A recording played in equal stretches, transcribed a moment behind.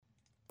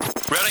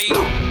Ready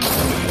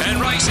and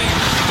racing.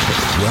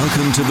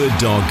 Welcome to the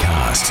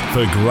Dogcast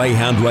for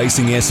Greyhound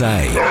Racing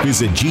SA.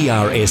 Visit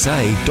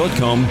grsa.com.au.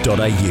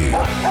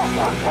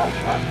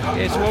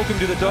 Yes, welcome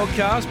to the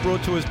Dogcast,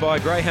 brought to us by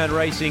Greyhound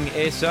Racing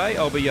SA.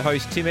 I'll be your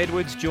host, Tim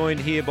Edwards, joined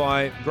here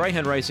by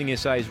Greyhound Racing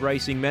SA's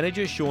racing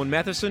manager, Shaun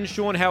Mathieson.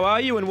 Shaun, how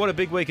are you, and what a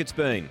big week it's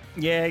been?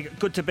 Yeah,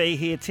 good to be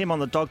here, Tim, on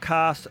the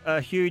Dogcast.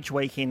 A huge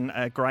week in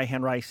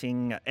Greyhound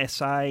Racing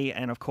SA,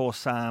 and of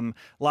course,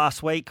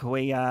 last week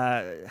we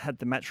had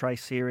the match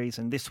race series,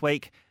 and this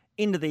week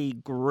into the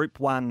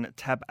Group 1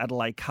 TAB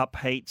Adelaide Cup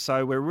heat.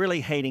 So we're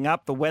really heating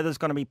up. The weather's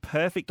going to be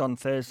perfect on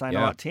Thursday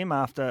night, Tim,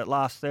 after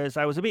last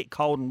Thursday. It was a bit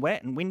cold and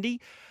wet and windy,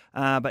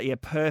 but yeah,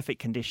 perfect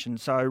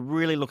conditions. So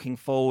really looking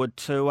forward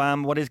to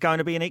what is going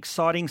to be an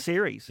exciting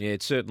series. Yeah,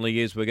 it certainly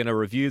is. We're going to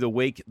review the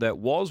week that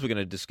was. We're going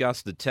to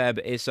discuss the TAB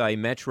SA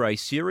match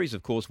race series,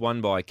 of course, won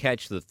by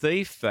Catch the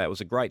Thief. It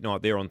was a great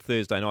night there on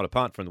Thursday night,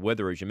 apart from the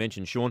weather, as you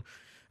mentioned, Shaun.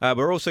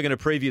 We're also going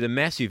to preview the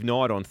massive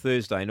night on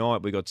Thursday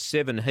night. We've got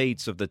 7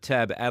 heats of the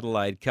TAB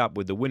Adelaide Cup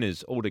with the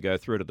winners all to go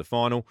through to the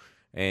final.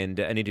 And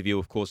an interview,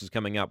 of course, is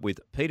coming up with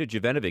Petar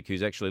Jovanovic,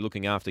 who's actually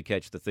looking after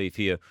Catch the Thief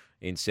here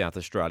in South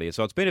Australia.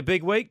 So it's been a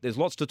big week. There's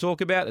lots to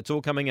talk about. It's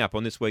all coming up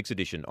on this week's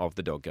edition of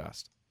the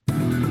Dogcast.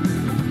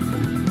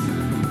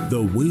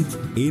 The Week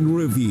in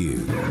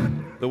Review.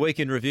 The Week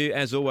in Review,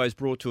 as always,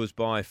 brought to us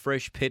by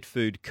Fresh Pet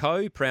Food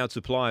Co., proud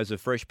suppliers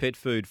of fresh pet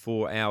food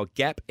for our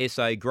GAP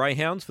SA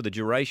Greyhounds for the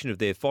duration of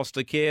their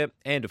foster care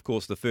and, of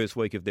course, the first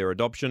week of their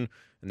adoption.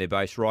 And they're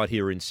based right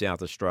here in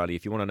South Australia.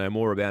 If you want to know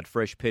more about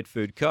Fresh Pet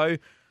Food Co.,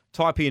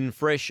 type in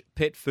Fresh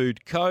Pet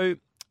Food Co.,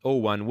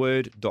 all one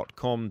word,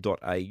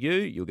 .com.au.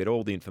 You'll get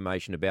all the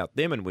information about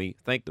them, and we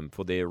thank them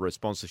for their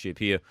sponsorship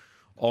here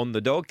on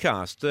the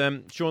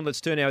Dogcast. Shaun,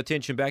 let's turn our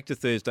attention back to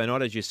Thursday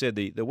night. As you said,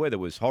 the weather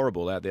was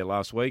horrible out there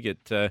last week.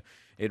 It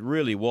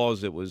really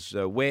was. It was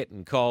wet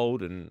and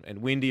cold and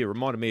windy. It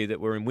reminded me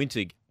that we're in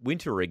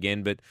winter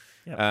again, but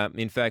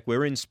in fact,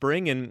 we're in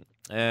spring, and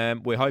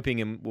we're hoping,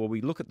 and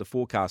we look at the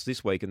forecast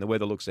this week, and the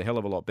weather looks a hell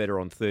of a lot better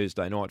on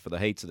Thursday night for the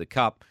heats of the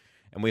Cup.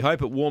 And we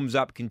hope it warms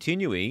up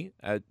continually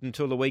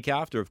until the week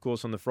after, of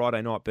course, on the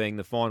Friday night being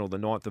the final, the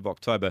 9th of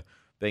October,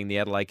 being the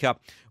Adelaide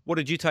Cup. What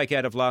did you take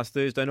out of last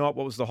Thursday night?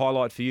 What was the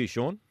highlight for you,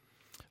 Shaun?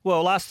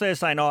 Well, last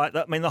Thursday night,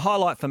 the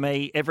highlight for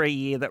me every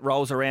year that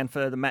rolls around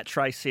for the match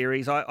race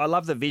series, I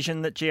love the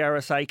vision that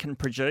GRSA can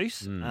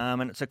produce.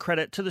 And it's a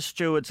credit to the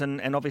stewards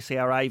and obviously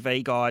our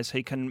AV guys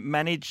who can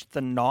manage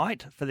the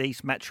night for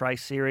these match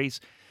race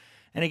series.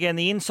 And again,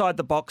 the inside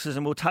the boxes,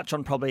 and we'll touch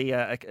on probably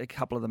a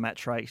couple of the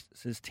match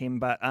races, Tim,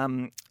 but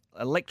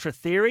Electra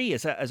Theory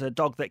is a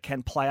dog that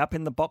can play up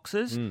in the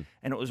boxes, and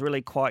it was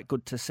really quite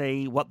good to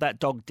see what that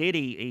dog did.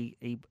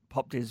 He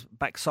popped his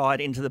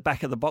backside into the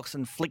back of the box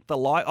and flicked the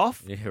light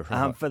off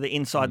for the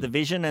inside the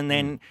vision, and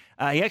then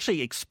he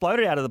actually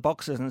exploded out of the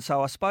boxes, and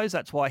so I suppose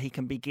that's why he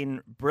can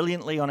begin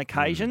brilliantly on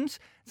occasions.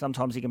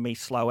 Sometimes he can be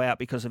slow out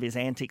because of his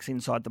antics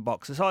inside the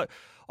boxes. So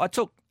I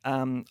took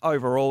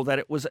overall that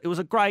it was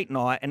a great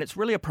night, and it's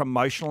really a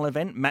promotional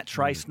event, match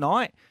race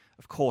night.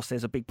 Of course,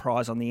 there's a big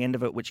prize on the end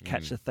of it, which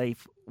Catch the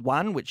Thief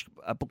won, which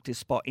booked his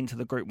spot into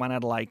the Group 1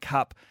 Adelaide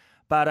Cup.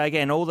 But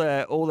again, all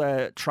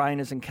the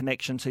trainers and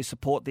connections who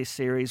support this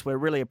series, we're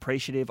really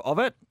appreciative of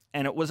it.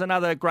 And it was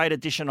another great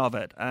edition of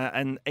it.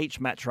 And each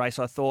match race,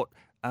 I thought,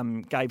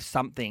 gave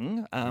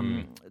something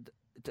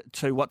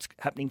to what's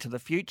happening to the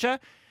future.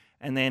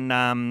 And then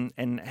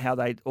and how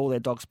all their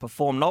dogs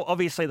performed.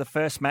 Obviously, the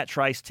first match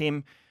race,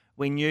 Tim,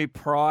 we knew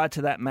prior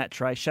to that match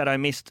race, Shadow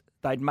Mist,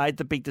 they'd made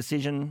the big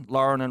decision,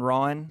 Lauren and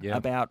Ryan,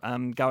 about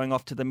going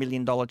off to the $1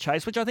 million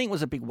chase, which I think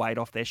was a big weight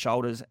off their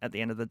shoulders at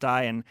the end of the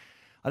day. And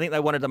I think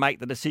they wanted to make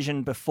the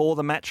decision before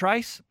the match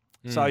race.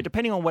 So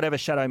depending on whatever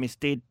Shadow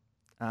Mist did,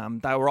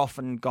 they were off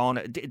and gone.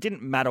 It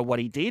didn't matter what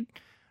he did,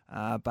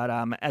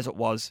 but as it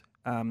was,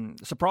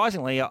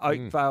 surprisingly,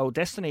 Oakvale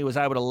Destiny was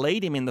able to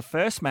lead him in the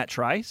first match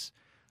race.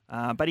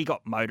 But he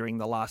got motoring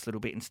the last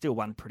little bit and still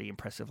won pretty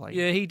impressively.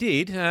 Yeah, he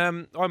did.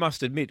 I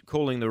must admit,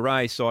 calling the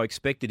race, I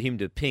expected him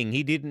to ping.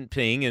 He didn't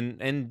ping,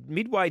 and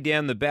midway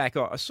down the back,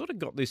 I sort of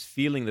got this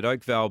feeling that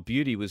Oakvale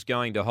Beauty was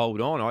going to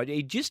hold on.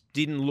 He just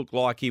didn't look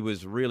like he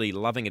was really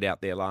loving it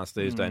out there last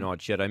Thursday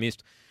night, Shadow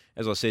Mist.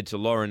 As I said to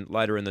Lauren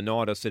later in the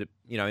night, I said,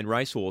 in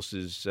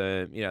racehorses,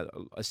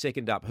 a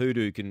second up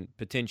hoodoo can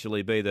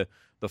potentially be the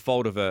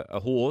fault of a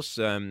horse,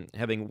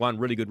 having one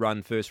really good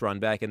run first run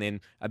back and then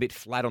a bit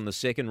flat on the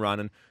second run,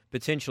 and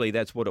potentially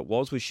that's what it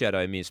was with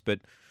Shadow Mist.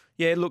 But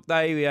yeah, look,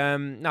 they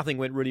nothing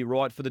went really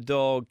right for the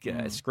dog.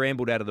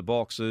 Scrambled out of the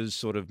boxes,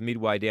 sort of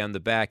midway down the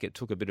back. It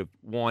took a bit of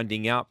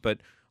winding up, but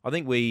I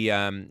think we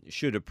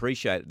should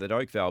appreciate that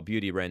Oakvale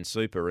Beauty ran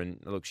super, and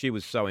look, she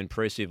was so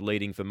impressive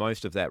leading for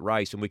most of that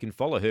race, and we can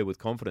follow her with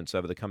confidence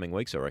over the coming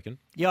weeks, I reckon.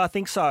 Yeah, I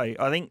think so.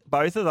 I think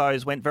both of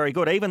those went very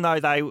good, even though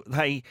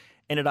they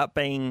ended up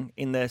being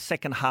in the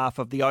second half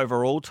of the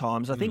overall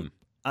times. I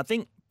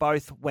think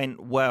both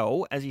went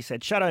well. As you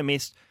said, Shadow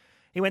Mist,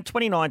 he went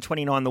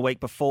 29-29 the week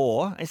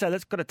before, and so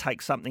that's got to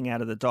take something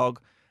out of the dog.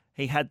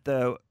 He had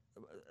the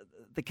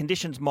the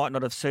conditions might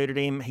not have suited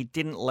him. He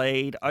didn't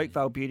lead.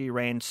 Oakvale Beauty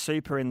ran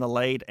super in the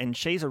lead, and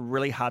she's a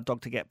really hard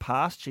dog to get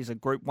past. She's a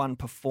Group 1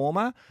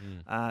 performer.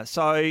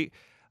 So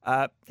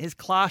his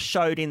class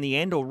showed in the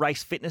end, or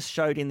race fitness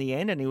showed in the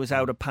end, and he was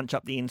able to punch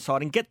up the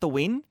inside and get the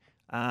win.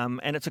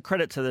 And it's a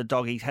credit to the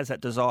dog. He has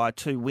that desire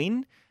to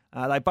win.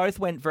 They both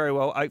went very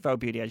well. Oakvale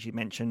Beauty, as you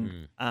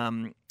mentioned,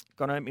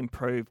 got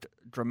improved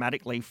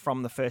dramatically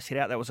from the first hit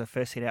out. That was her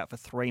first hit out for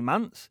 3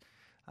 months.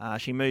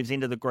 She moves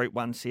into the Group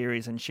 1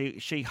 series, and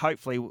she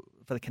hopefully,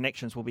 for the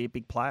connections, will be a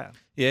big player.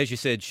 Yeah, as you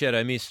said,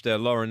 Shadow missed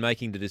Lauren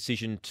making the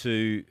decision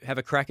to have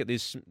a crack at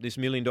this $1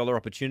 million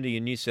opportunity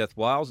in New South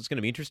Wales. It's going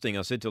to be interesting.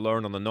 I said to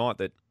Lauren on the night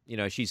that, you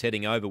know, she's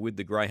heading over with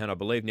the Greyhound, I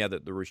believe, now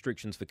that the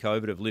restrictions for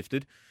COVID have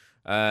lifted.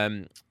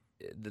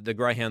 The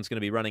Greyhound's going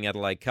to be running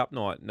Adelaide Cup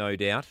night, no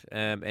doubt,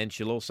 and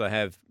she'll also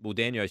have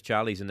Daniel's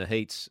Charlie's in the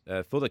heats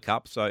for the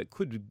Cup, so it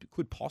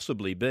could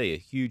possibly be a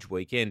huge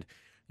weekend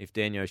if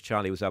Daniel's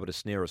Charlie was able to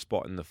snare a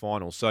spot in the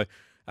final. So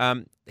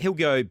he'll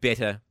go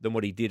better than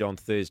what he did on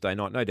Thursday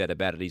night, no doubt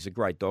about it. He's a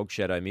great dog,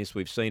 Shadow Miss.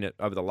 We've seen it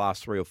over the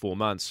last 3 or 4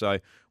 months, so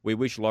we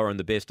wish Lauren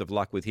the best of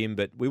luck with him,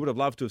 but we would have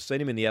loved to have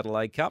seen him in the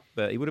Adelaide Cup.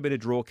 He would have been a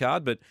draw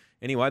card, but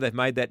anyway, they've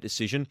made that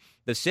decision.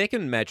 The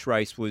second match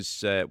race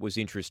was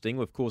interesting.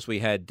 Of course, we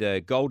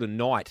had Golden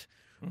Knight,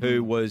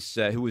 who was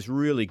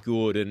really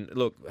good, and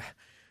look,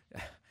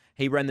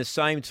 he ran the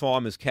same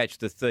time as Catch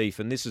the Thief,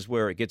 and this is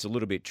where it gets a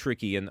little bit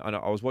tricky. And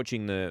I was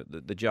watching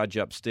the judge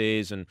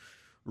upstairs and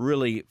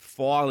really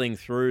filing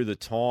through the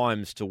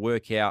times to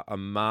work out a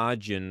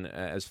margin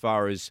as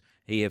far as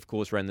he, of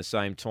course, ran the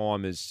same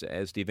time as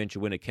the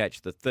eventual winner,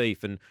 Catch the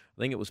Thief. And I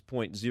think it was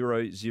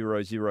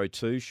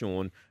 .0002,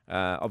 Shaun,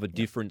 of a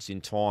difference in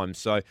time.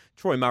 So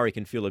Troy Murray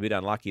can feel a bit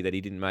unlucky that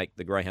he didn't make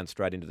the Greyhound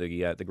straight into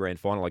the grand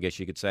final, I guess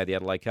you could say, the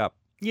Adelaide Cup.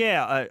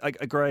 Yeah, I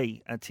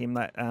agree, Tim,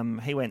 that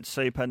he went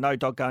super. No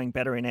dog going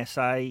better in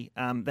SA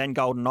than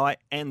Golden Knight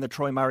and the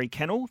Troy Murray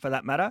kennel, for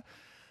that matter.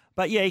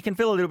 But yeah, he can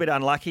feel a little bit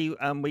unlucky.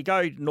 We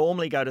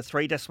normally go to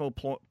 3 decimal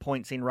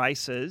points in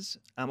races.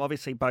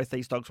 Obviously, both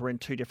these dogs were in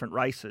 2 different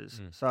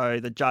races. So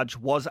the judge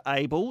was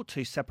able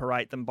to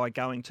separate them by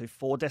going to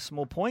 4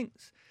 decimal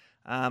points.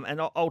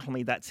 And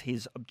ultimately, that's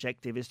his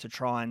objective, is to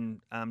try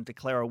and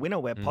declare a winner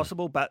where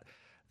possible. But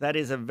that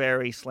is a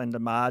very slender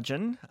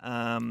margin.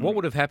 What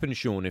would have happened,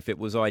 Shaun, if it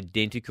was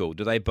identical?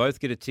 Do they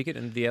both get a ticket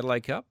into the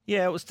Adelaide Cup?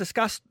 Yeah, it was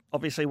discussed,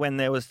 obviously, when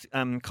there was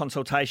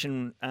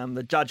consultation.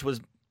 The judge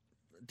was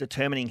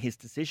determining his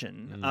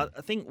decision. I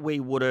think we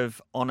would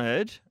have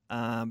honoured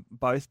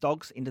both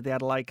dogs into the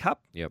Adelaide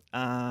Cup. Yep.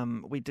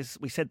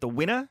 We said the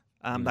winner.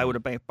 They would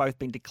have both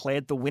been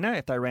declared the winner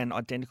if they ran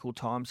identical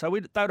time. So they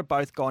would have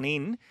both gone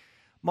in.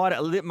 Might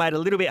have made it a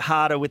little bit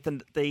harder with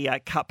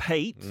the Cup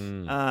heat.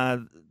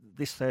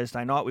 This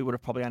Thursday night, we would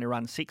have probably only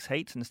run 6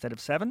 heats instead of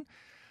 7.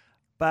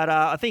 But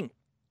I think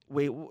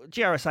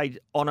GRSA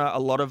honour a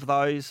lot of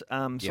those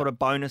sort of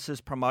bonuses,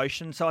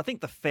 promotions. So I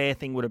think the fair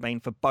thing would have been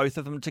for both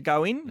of them to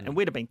go in, and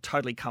we'd have been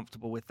totally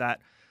comfortable with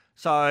that.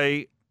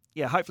 So,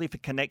 yeah, hopefully for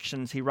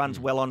connections, he runs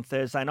well on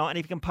Thursday night, and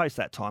if he can post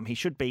that time, he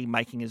should be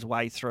making his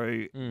way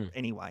through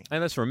anyway. And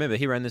let's remember,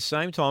 he ran the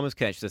same time as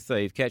Catch the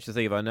Thief. Catch the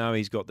Thief, I know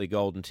he's got the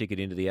golden ticket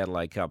into the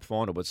Adelaide Cup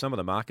final, but some of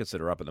the markets that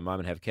are up at the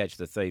moment have Catch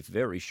the Thief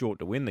very short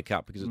to win the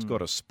Cup because it's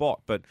got a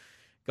spot. But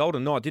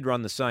Golden Knight did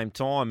run the same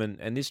time,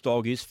 and this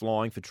dog is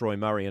flying for Troy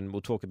Murray, and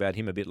we'll talk about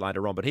him a bit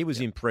later on. But he was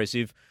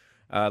impressive.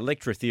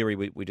 Electra Theory,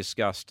 we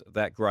discussed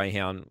that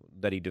greyhound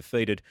that he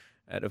defeated.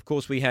 And of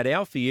course, we had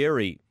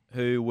Alfieri,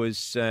 who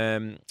was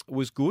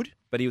good,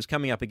 but he was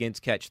coming up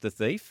against Catch the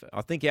Thief.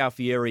 I think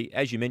Alfieri,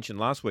 as you mentioned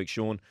last week,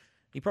 Shaun,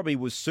 he probably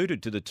was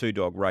suited to the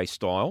 2-dog race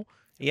style.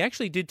 He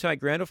actually did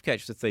take ground off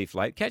Catch the Thief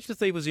late. Catch the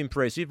Thief was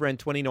impressive, ran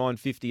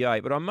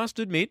 29.58, but I must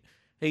admit,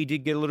 he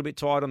did get a little bit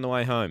tired on the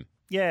way home.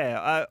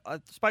 Yeah, I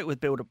spoke with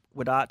Bill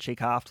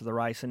Wodarczyk after the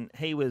race, and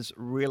he was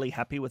really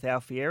happy with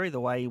Alfieri, the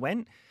way he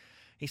went.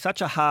 He's such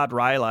a hard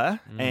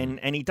railer,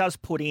 and he does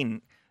put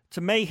in.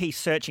 To me, he's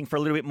searching for a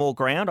little bit more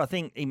ground. I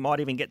think he might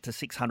even get to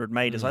 600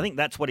 metres. I think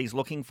that's what he's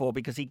looking for,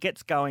 because he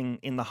gets going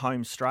in the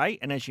home straight.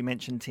 And as you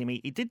mentioned,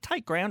 Timmy, he did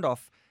take ground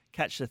off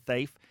Catch the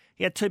Thief.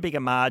 He had too big a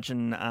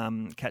margin,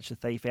 Catch the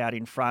Thief out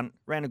in front,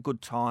 ran a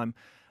good time.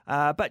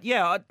 But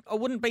yeah, I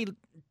wouldn't be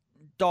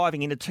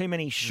diving into too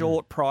many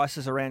short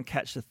prices around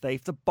Catch the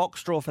Thief. The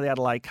box draw for the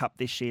Adelaide Cup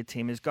this year,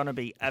 Tim, is going to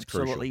be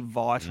absolutely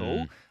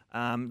vital.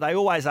 They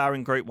always are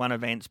in Group 1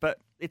 events, but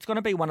it's going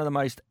to be one of the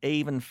most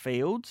even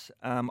fields,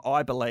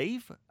 I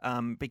believe,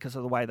 because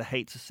of the way the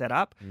heats are set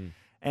up.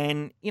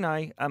 And, you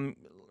know,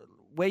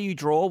 where you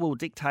draw will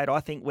dictate, I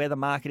think, where the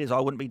market is. I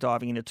wouldn't be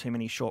diving into too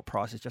many short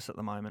prices just at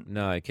the moment.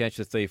 No, Catch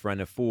the Thief ran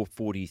a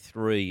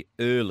 4.43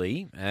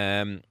 early.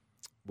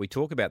 We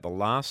talk about the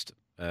last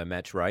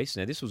match race.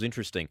 Now, this was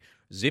interesting.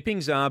 Zipping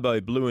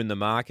Zabo blew in the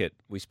market.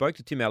 We spoke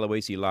to Tim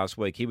Aloisi last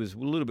week. He was a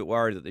little bit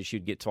worried that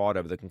she'd get tired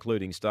over the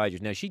concluding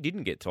stages. Now, she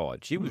didn't get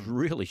tired. She was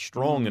really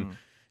strong, and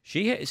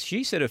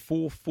she set a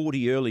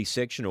 4.40 early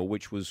sectional,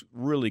 which was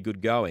really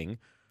good going.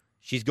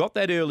 She's got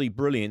that early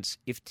brilliance.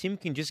 If Tim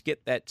can just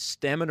get that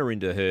stamina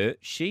into her,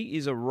 she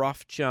is a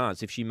rough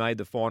chance if she made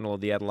the final of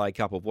the Adelaide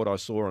Cup of what I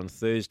saw on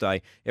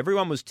Thursday.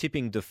 Everyone was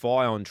tipping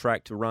Defy on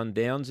track to run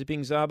down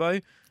Zipping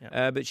Zabo,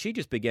 but she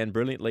just began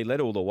brilliantly,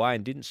 led all the way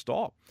and didn't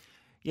stop.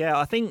 Yeah,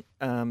 I think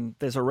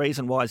there's a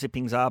reason why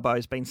Zipping Zabo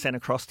has been sent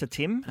across to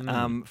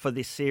Tim for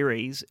this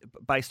series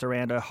based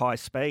around her high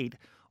speed.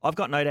 I've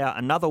got no doubt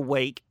another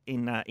week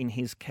in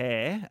his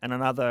care and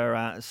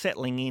another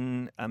settling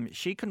in.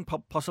 She can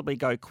possibly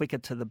go quicker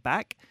to the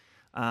back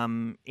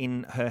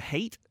in her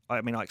heat. I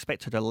mean, I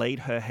expect her to lead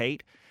her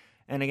heat.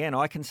 And again,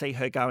 I can see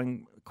her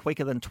going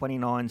quicker than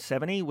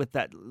 29.70 with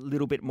that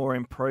little bit more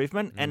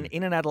improvement. And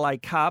in an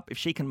Adelaide Cup, if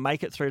she can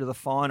make it through to the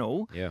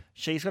final,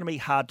 she's going to be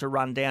hard to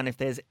run down if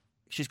there's...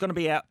 She's going to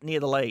be out near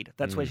the lead.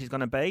 That's where she's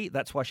going to be.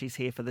 That's why she's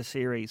here for the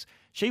series.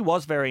 She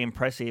was very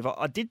impressive.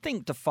 I did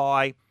think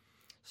Defy...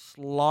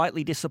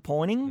 slightly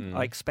disappointing.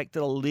 I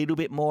expected a little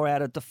bit more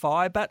out of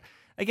Defy, but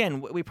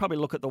again, we probably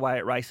look at the way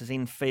it races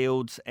in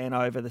fields and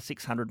over the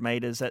 600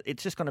 metres, that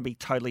it's just going to be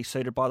totally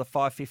suited by the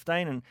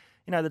 5:15. And,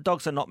 you know, the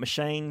dogs are not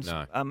machines.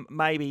 No.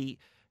 Maybe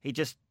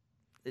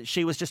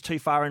she was just too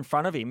far in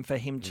front of him for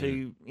him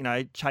to, you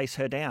know, chase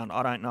her down.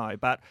 I don't know,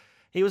 but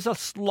he was a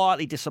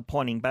slightly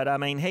disappointing, but I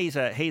mean, he's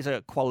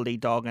a quality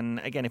dog, and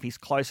again, if he's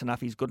close enough,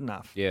 he's good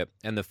enough. Yeah,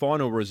 and the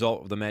final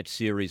result of the match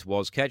series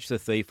was Catch the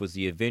Thief was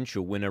the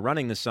eventual winner,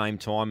 running the same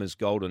time as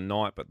Golden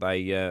Knight, but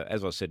they,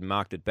 as I said,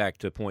 marked it back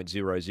to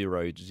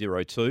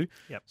 .0002.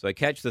 Yep. So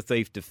Catch the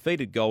Thief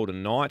defeated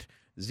Golden Knight.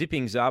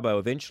 Zipping Zabo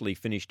eventually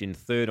finished in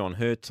third on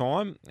her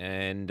time,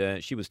 and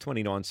she was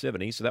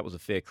 29.70, so that was a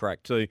fair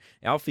crack too.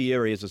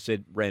 Alfieri, as I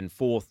said, ran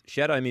fourth.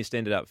 Shadow Mist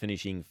ended up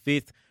finishing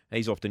fifth.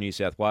 He's off to New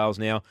South Wales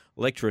now.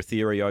 Electra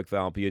Theory,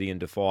 Oakvale Beauty and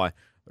Defy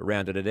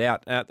rounded it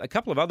out. A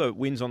couple of other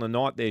wins on the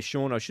night there,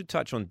 Shaun. I should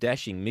touch on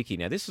Dashing Mickey.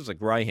 Now, this is a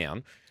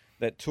greyhound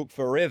that took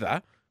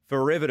forever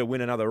to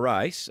win another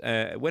race.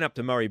 Went up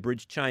to Murray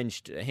Bridge,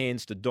 changed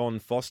hands to Don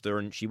Foster,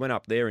 and she went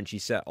up there and she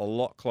sat a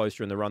lot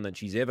closer in the run than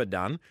she's ever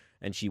done,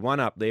 and she won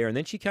up there. And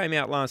then she came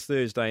out last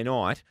Thursday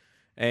night,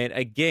 and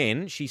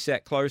again, she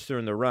sat closer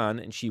in the run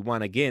and she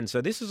won again.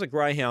 So this is a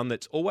greyhound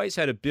that's always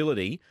had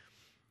ability.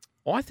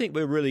 I think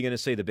we're really going to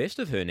see the best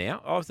of her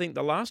now. I think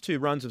the last two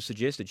runs have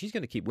suggested she's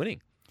going to keep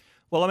winning.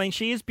 Well, I mean,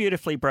 she is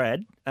beautifully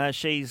bred.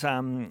 She's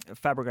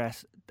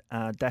Fabregas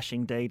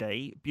Dashing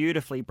DD,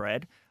 beautifully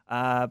bred.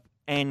 But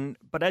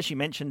as you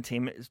mentioned,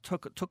 Tim, it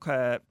took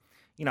her,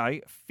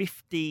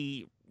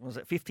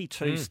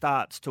 52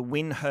 starts to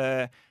win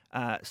her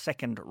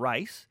second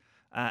race,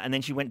 and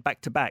then she went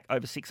back to back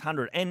over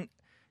 600. And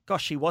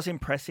gosh, she was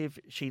impressive.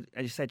 She,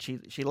 as you said,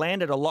 she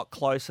landed a lot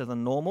closer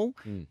than normal.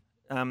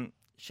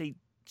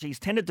 She's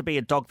tended to be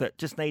a dog that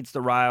just needs the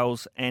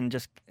rails and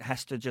just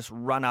has to just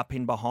run up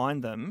in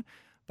behind them.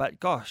 But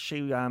gosh,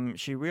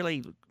 she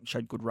really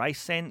showed good race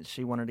sense.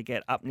 She wanted to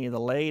get up near the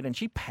lead, and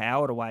she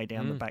powered away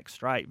down the back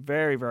straight.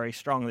 Very, very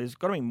strong. There's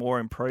got to be more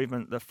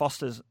improvement. The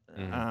Fosters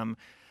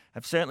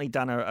have certainly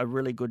done a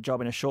really good job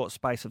in a short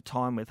space of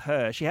time with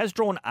her. She has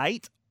drawn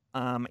 8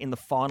 in the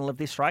final of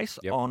this race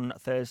on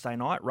Thursday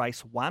night,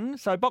 race 1.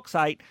 So box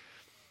 8.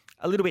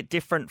 A little bit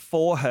different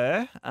for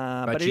her.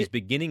 But she's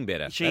beginning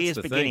better. She is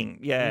beginning,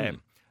 yeah.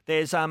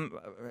 There's the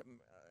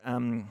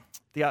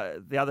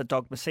other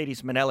dog,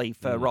 Mercedes Manelli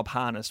for Rob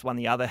Harness, won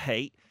the other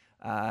heat,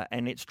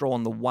 and it's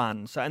drawn the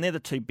 1. So, and they're the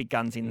two big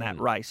guns in that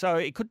race. So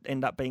it could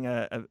end up being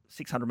a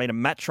 600-metre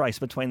match race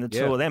between the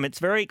two of them. It's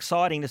very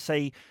exciting to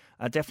see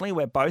definitely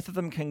where both of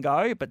them can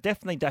go, but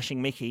definitely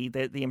Dashing Mickey,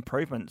 the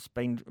improvement's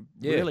been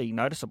really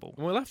noticeable.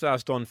 We'll have to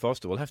ask Don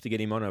Foster. We'll have to get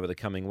him on over the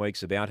coming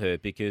weeks about her,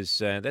 because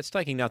that's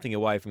taking nothing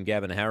away from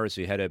Gavin Harris,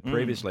 who had her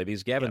previously,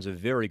 because Gavin's a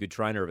very good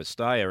trainer of a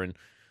stayer,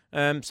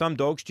 and some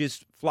dogs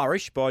just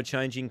flourish by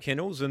changing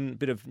kennels and a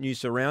bit of new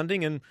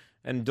surrounding.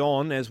 And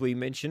Don, as we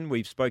mentioned,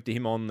 we spoke to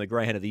him on the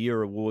Greyhound of the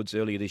Year Awards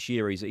earlier this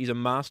year. He's a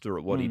master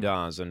at what he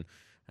does, and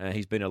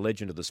he's been a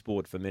legend of the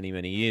sport for many,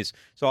 many years.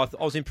 So I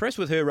was impressed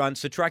with her run.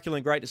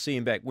 Truculent, great to see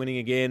him back winning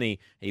again.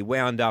 He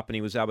wound up and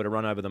he was able to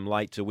run over them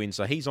late to win.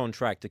 So he's on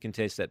track to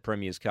contest that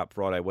Premier's Cup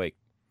Friday week.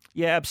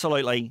 Yeah,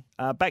 absolutely.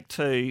 Back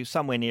to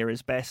somewhere near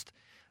his best.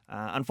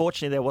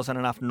 Unfortunately, there wasn't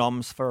enough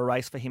noms for a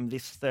race for him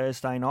this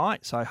Thursday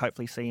night, so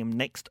hopefully see him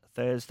next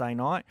Thursday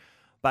night.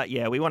 But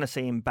yeah, we want to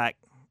see him back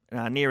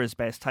near his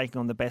best, taking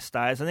on the best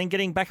stayers, and then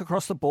getting back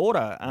across the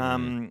border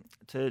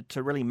to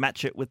really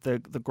match it with the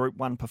Group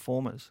 1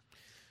 performers.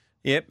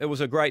 Yep, it was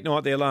a great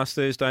night there last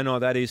Thursday night,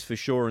 that is for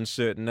sure and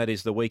certain. That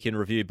is the Weekend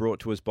Review brought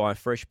to us by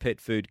Fresh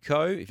Pet Food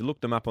Co. If you look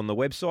them up on the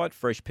website,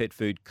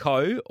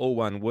 freshpetfoodco, all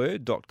one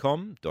word,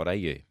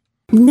 .com.au.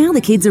 Now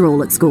the kids are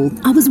all at school,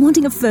 I was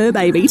wanting a fur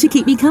baby to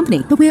keep me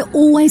company, but we're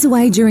always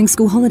away during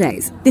school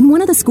holidays. Then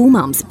one of the school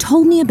mums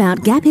told me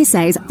about GAP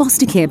SA's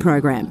foster care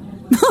program.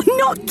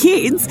 Not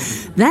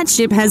kids. That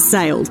ship has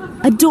sailed.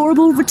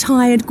 Adorable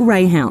retired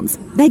greyhounds.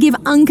 They give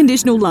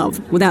unconditional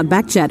love without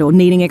backchat or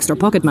needing extra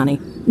pocket money.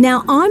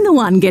 Now I'm the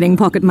one getting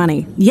pocket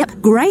money.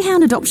 Yep,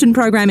 Greyhound Adoption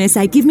Program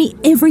SA give me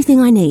everything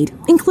I need,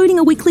 including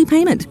a weekly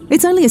payment.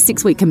 It's only a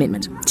 6-week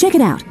commitment. Check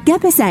it out,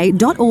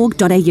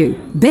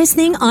 gapsa.org.au. Best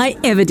thing I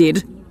ever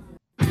did.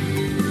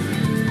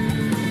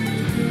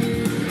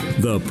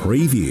 The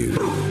preview.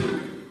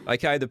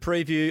 Okay, the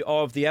preview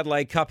of the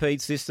Adelaide Cup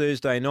heats this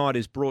Thursday night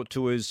is brought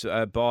to us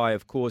by,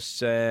 of course,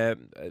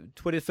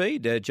 Twitter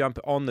feed. Jump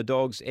on the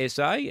Dogs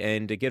SA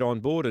and get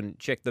on board and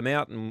check them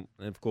out. And,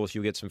 of course,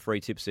 you'll get some free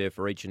tips there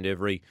for each and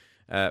every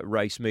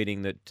race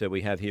meeting that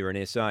we have here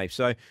in SA.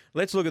 So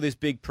let's look at this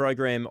big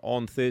program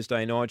on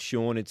Thursday night,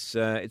 Shaun. It's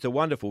a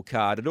wonderful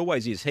card. It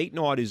always is. Heat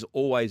night is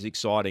always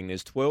exciting.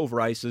 There's 12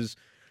 races.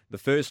 The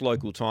first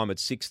local time at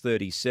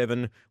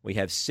 6:37. We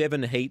have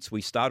 7 heats.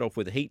 We start off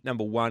with heat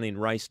number 1 in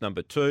race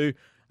number 2.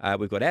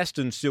 We've got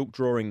Aston Silk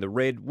drawing the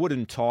red,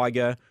 Wooden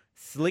Tiger,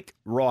 Slick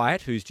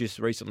Riot, who's just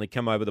recently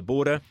come over the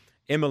border,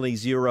 Emily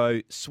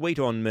Zero, Sweet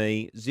on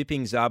Me,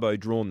 Zipping Zabo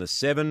drawn the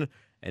 7,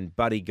 and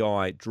Buddy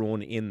Guy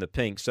drawn in the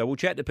pink. So we'll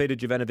chat to Petar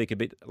Jovanovic a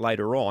bit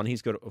later on.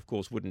 He's got, of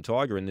course, Wooden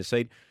Tiger in this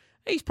heat.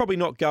 He's probably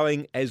not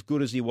going as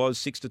good as he was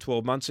 6 to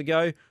 12 months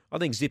ago. I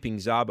think Zipping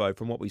Zabo,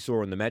 from what we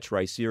saw in the match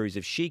race series,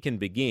 if she can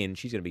begin,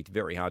 she's going to be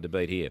very hard to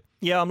beat here.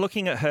 Yeah, I'm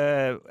looking at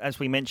her, as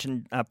we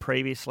mentioned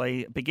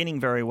previously, beginning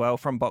very well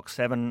from box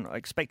 7,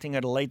 expecting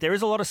her to lead. There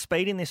is a lot of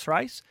speed in this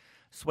race.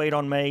 Sweet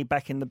on Me,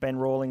 back in the Ben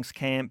Rawlings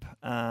camp.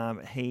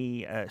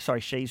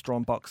 She's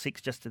drawn box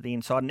 6 just to the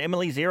inside. And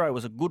Emily Zero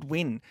was a good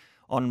win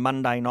on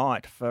Monday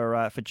night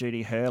for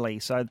Judy Hurley.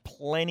 So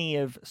plenty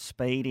of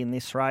speed in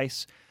this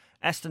race.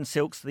 Aston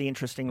Silk's the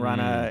interesting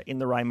runner in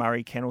the Ray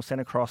Murray kennel, sent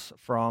across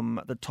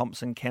from the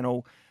Thompson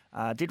kennel.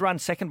 Did run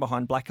second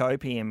behind Black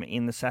Opium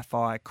in the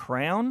Sapphire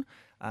Crown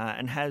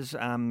and has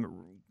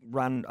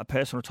run a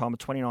personal time of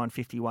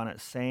 29.51 at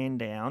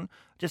Sandown.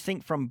 Just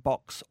think from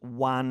box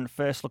 1,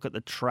 first look at the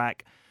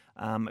track.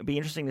 It'd be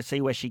interesting to see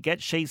where she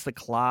gets. She's the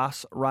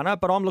class runner,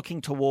 but I'm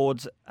looking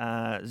towards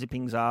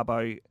Zipping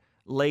Zabo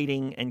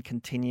leading and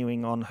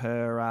continuing on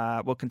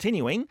her,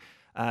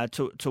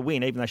 to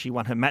win, even though she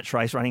won her match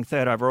race running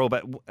 3rd overall,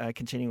 but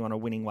continuing on a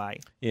winning way.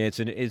 Yeah,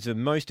 it's a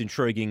most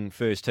intriguing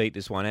first heat,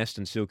 this one.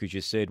 Aston Silk, as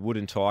you said,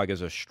 Wooden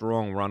Tiger's a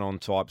strong run-on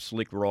type.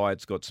 Slick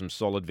Riot's got some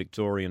solid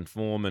Victorian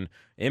form, and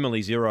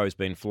Emily Zero's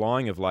been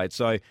flying of late.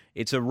 So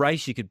it's a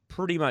race you could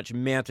pretty much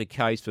mount a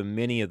case for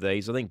many of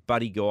these. I think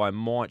Buddy Guy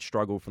might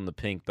struggle from the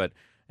pink, but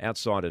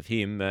outside of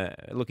him,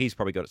 he's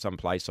probably got some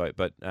place hope,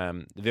 but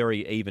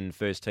very even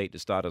first heat to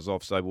start us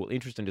off. So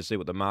interesting to see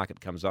what the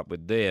market comes up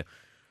with there.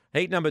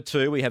 Heat number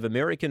 2, we have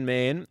American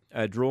Man,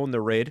 drawn the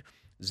red.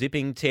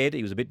 Zipping Ted,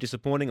 he was a bit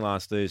disappointing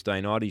last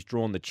Thursday night. He's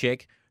drawn the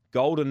check.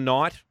 Golden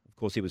Knight, of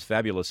course, he was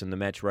fabulous in the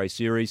match race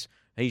series.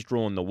 He's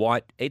drawn the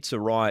white. It's a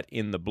Riot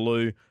in the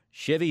blue.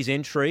 Chevy's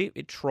Entry,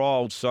 it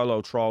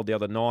solo trialled the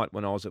other night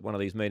when I was at one of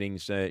these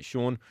meetings,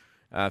 Shaun,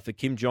 for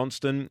Kim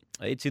Johnston.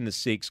 It's in the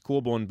 6.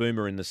 Corborn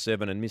Boomer in the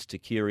 7 and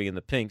Mr. Kiri in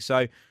the pink.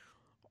 So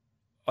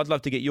I'd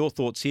love to get your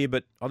thoughts here,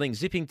 but I think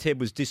Zipping Ted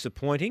was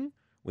disappointing.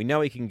 We know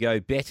he can go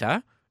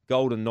better.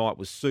 Golden Knight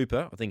was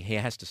super. I think he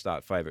has to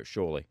start favourite,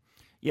 surely.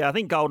 Yeah, I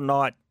think Golden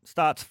Knight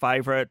starts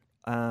favourite.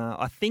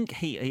 I think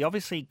he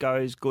obviously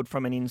goes good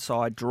from an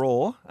inside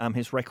draw.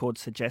 His record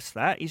suggests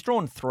that. He's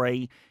drawn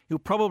 3. He'll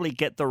probably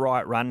get the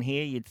right run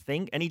here, you'd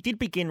think. And he did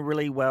begin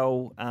really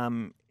well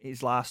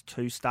his last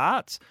 2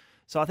 starts.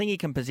 So I think he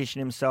can position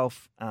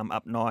himself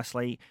up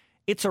nicely.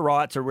 It's a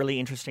Riot. It's a really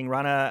interesting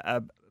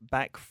runner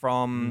back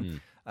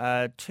from...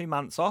 2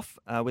 months off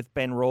with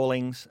Ben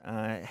Rawlings.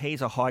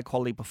 He's a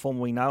high-quality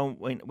performer. We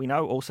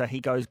know also he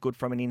goes good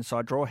from an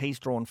inside draw. He's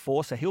drawn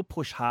 4, so he'll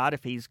push hard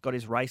if he's got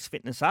his race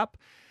fitness up.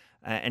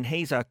 And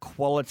he's a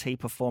quality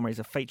performer. He's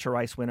a feature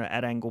race winner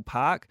at Angle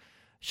Park.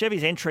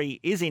 Chevy's Entry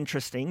is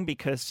interesting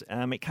because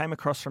it came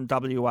across from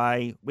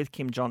WA with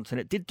Kim Johnson.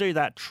 It did do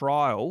that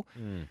trial.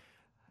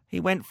 He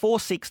went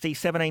 460,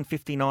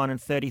 17.59 and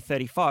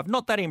 30.35.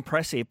 Not that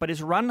impressive, but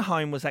his run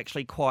home was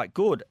actually quite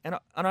good. And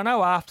I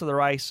know after the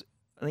race,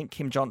 I think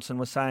Kim Johnson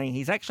was saying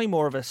he's actually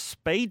more of a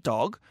speed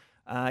dog,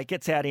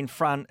 gets out in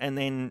front and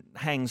then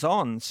hangs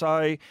on.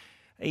 So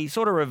he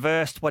sort of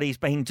reversed what he's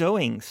been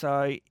doing.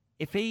 So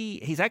if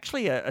he's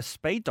actually a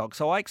speed dog,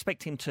 so I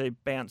expect him to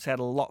bounce out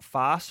a lot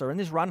faster, and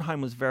this run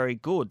home was very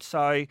good.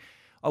 So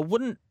I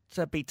wouldn't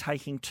be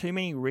taking too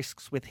many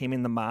risks with him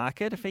in the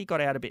market. If he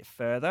got out a bit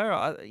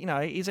further,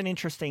 he's an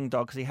interesting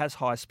dog because he has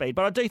high speed.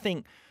 But I do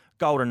think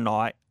Golden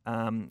Knight,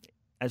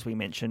 as we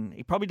mentioned,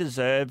 he probably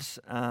deserves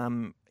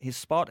his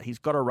spot. He's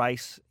got a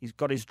race. He's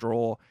got his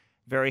draw.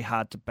 Very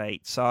hard to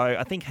beat. So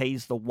I think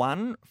he's the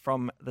one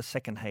from the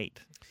second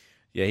heat.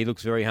 Yeah, he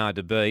looks very hard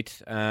to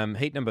beat.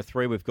 Heat number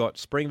 3, we've got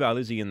Springvale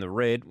Izzy in the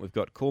red. We've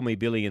got Call Me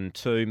Billy in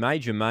 2.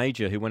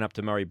 Major, who went up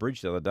to Murray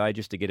Bridge the other day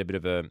just to get a bit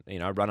of a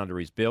run under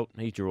his belt.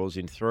 He draws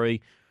in 3.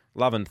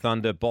 Love and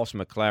Thunder, Boss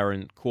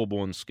McLaren,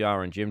 Corborn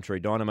Scar and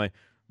Gemtree Dynamo.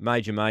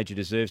 Major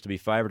deserves to be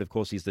favourite. Of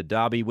course, he's the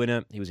Derby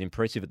winner. He was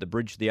impressive at the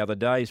bridge the other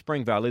day.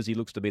 Springvale Izzy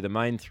looks to be the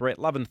main threat.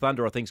 Love and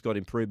Thunder, I think, has got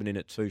improvement in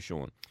it too,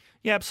 Shaun.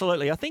 Yeah,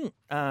 absolutely. I think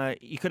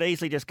you could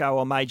easily just go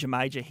on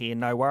Major here,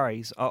 no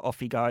worries. Off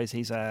he goes.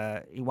 He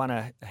won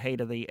a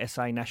heat of the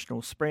SA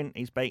National Sprint.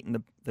 He's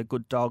beaten the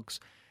good dogs.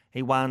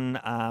 He won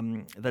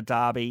the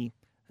Derby.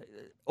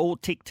 All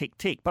tick, tick,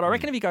 tick. But I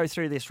reckon if you go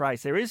through this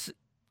race, there is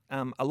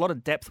a lot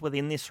of depth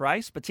within this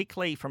race,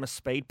 particularly from a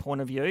speed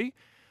point of view.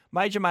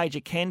 Major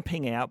can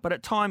ping out, but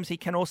at times he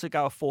can also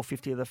go a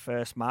 450 of the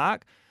first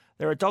mark.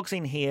 There are dogs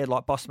in here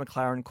like Boss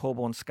McLaren,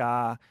 Corborn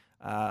Scar,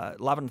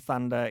 Love and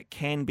Thunder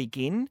can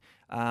begin.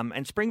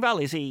 And Springvale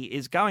Izzy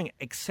is going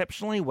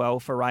exceptionally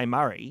well for Ray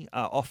Murray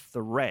off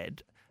the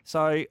red.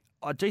 So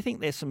I do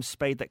think there's some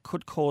speed that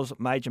could cause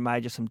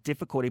Major some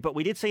difficulty. But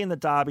we did see in the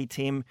Derby,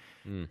 Tim,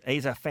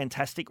 he's a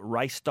fantastic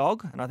race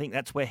dog, and I think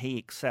that's where he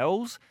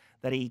excels.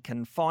 That he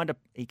can find a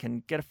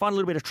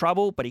little bit of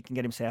trouble, but he can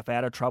get himself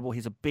out of trouble.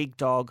 He's a big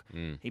dog.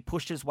 He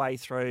pushed his way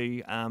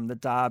through the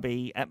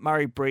Derby at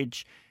Murray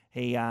Bridge.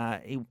 He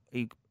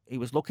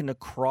was looking to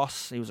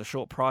cross. He was a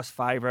short price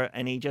favourite,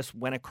 and he just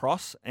went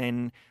across.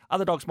 And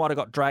other dogs might have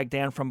got dragged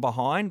down from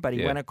behind, but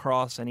he went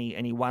across and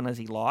he won as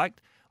he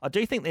liked. I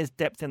do think there's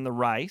depth in the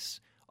race.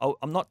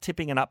 I'm not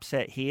tipping an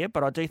upset here,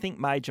 but I do think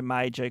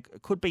Major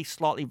could be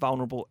slightly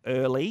vulnerable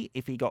early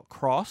if he got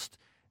crossed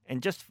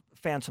and just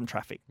found some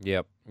traffic.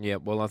 Yep.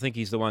 Well, I think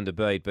he's the one to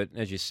beat. But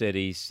as you said,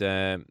 he's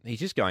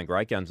just going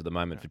great guns at the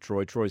moment for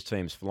Troy. Troy's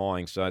team's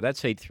flying. So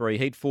that's Heat 3.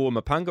 Heat 4,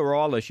 Mapunga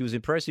Isla. She was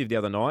impressive the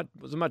other night.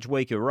 It was a much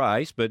weaker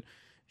race, but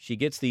she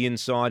gets the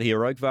inside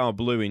here. Oakvale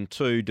Blue in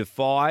 2.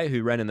 Defy,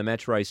 who ran in the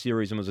match race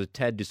series and was a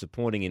tad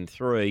disappointing in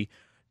 3.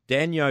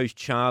 Danios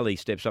Charlie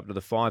steps up to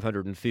the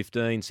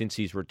 515 since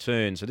his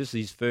return. So this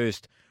is his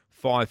first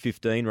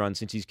 515 run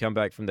since he's come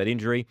back from that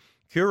injury.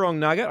 Coorong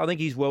Nugget, I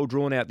think he's well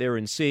drawn out there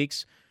in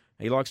 6.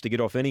 He likes to get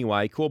off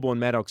anyway. Corborn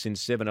Maddox in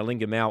 7,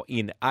 Alinga Mal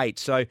in 8.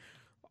 So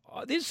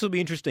this will be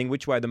interesting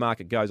which way the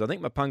market goes. I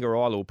think Mapunga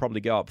Isla will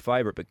probably go up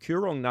favourite, but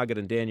Coorong Nugget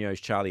and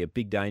Danios Charlie are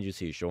big dangers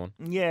here, Shaun.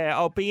 Yeah,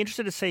 I'll be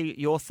interested to see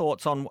your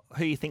thoughts on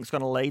who you think's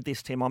going to lead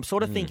this, Tim. I'm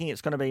sort of thinking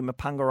it's going to be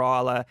Mapunga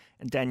Isla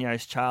and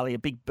Danios Charlie, a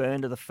big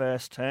burn to the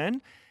first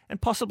turn,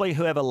 and possibly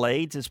whoever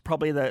leads is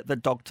probably the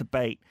dog to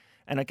beat.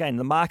 And again,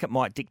 the market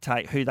might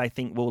dictate who they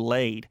think will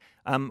lead.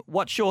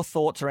 What's your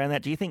thoughts around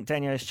that? Do you think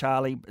Danios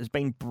Charlie has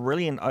been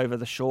brilliant over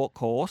the short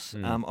course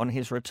on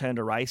his return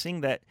to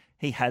racing, that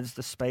he has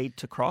the speed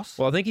to cross?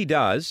 Well, I think he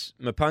does.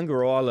 Mapunga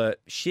Isla,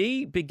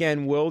 she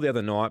began well the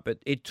other night, but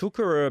it took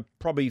her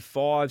probably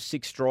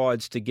 5-6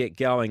 strides to get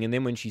going. And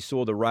then when she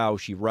saw the rail,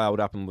 she railed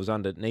up and was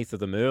underneath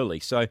of them early.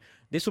 So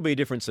this will be a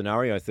different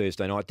scenario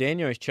Thursday night.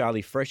 Danios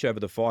Charlie fresh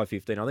over the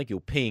 5:15. I think he'll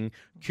ping.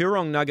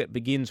 Coorong Nugget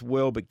begins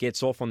well but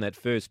gets off on that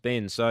first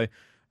bend. So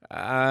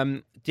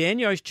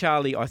Danios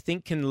Charlie, I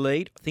think, can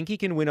lead. I think he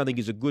can win. I think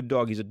he's a good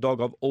dog. He's a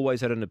dog I've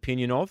always had an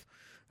opinion of.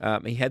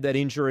 He had that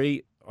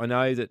injury. I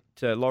know that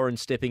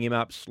Lauren's stepping him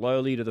up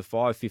slowly to the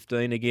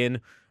 5:15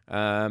 again.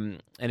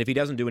 And if he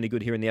doesn't do any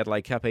good here in the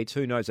Adelaide Cup heats,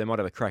 who knows? They might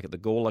have a crack at the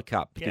Gawler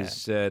Cup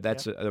because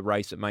that's a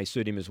race that may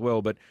suit him as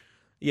well. But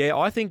yeah,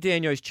 I think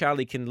Danios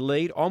Charlie can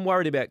lead. I'm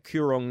worried about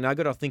Coorong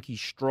Nugget. I think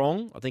he's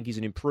strong. I think he's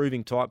an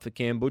improving type for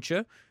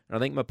Cambodia. And I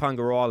think Mapunga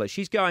Isla,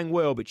 she's going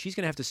well, but she's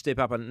going to have to step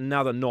up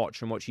another notch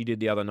from what she did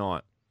the other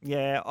night.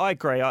 Yeah, I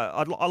agree.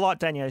 I like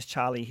Danios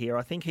Charlie here.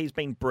 I think he's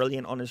been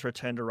brilliant on his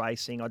return to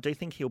racing. I do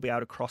think he'll be able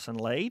to cross and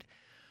lead.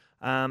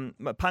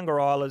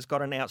 Mapunga Isla's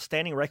got an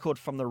outstanding record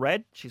from the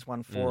red. She's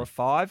won 4 or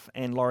 5,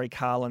 and Laurie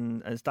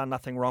Carlin has done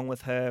nothing wrong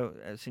with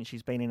her since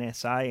she's been in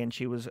SA, and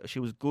she was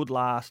good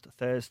last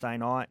Thursday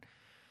night.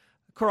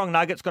 Coorong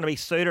Nugget's going to be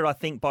suited, I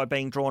think, by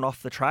being drawn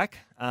off the track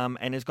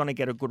and is going to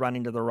get a good run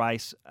into the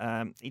race.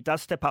 He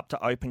does step up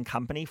to open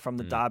company from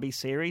the Derby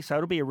series, so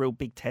it'll be a real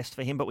big test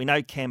for him. But we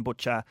know Cam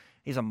Butcher,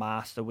 he's a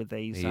master with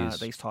these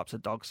types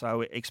of dogs,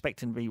 so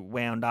expect him to be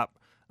wound up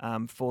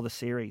for the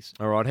series.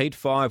 All right, Heat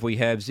 5, we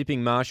have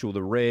Zipping Marshall,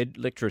 the red,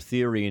 Lectra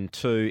Theory in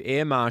 2,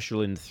 Air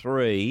Marshall in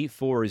 3,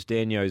 4 is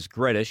Danios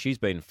Greta, she's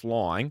been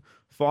flying,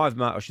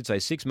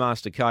 6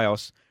 Master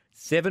Chaos,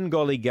 7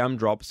 Golly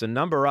Gumdrops, and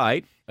number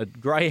 8, a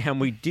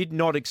greyhound we did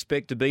not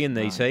expect to be in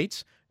these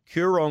heats,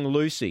 Coorong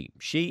Lucy.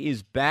 She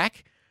is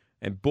back,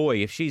 and boy,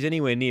 if she's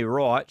anywhere near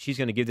right, she's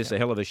going to give this a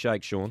hell of a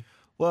shake, Shaun.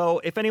 Well,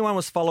 if anyone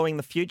was following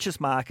the futures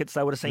markets,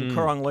 they would have seen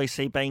Coorong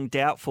Lucy being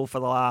doubtful for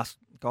the last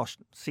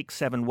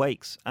 6-7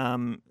 weeks,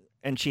 and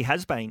she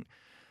has been.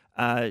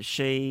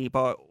 She,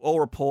 by all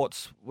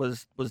reports,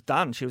 was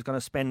done. She was going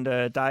to spend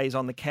her days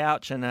on the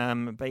couch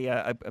and be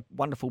a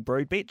wonderful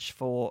brood bitch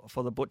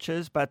for the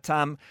butchers. But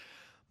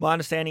my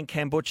understanding,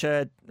 Cam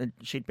Butcher,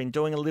 she'd been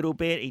doing a little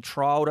bit. He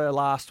trialled her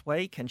last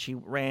week, and she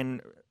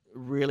ran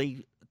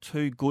really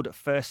 2 good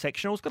first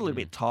sectionals. Got a little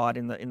bit tired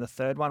in the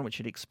third one, which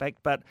you'd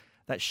expect, but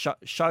that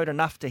showed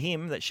enough to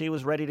him that she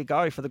was ready to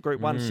go for the Group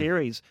 1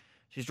 series.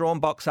 She's drawn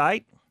box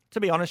 8. To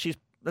be honest,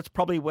 that's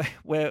probably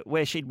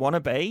where she'd want to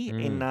be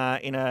in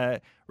a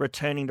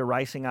returning to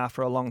racing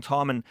after a long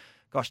time. And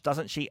gosh,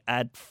 doesn't she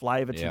add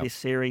flavour to this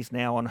series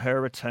now on her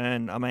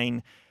return? I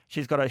mean,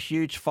 She's got a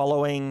huge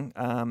following.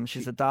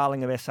 She's a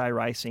darling of SA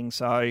racing.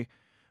 So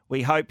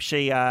we hope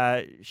she's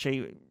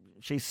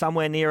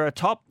somewhere near a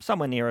top.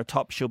 Somewhere near a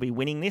top, she'll be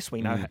winning this.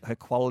 We know her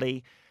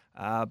quality.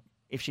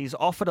 If she's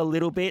offered a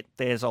little bit,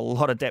 there's a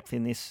lot of depth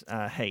in this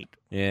heat.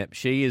 Yeah,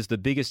 she is the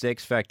biggest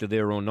X factor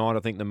there all night. I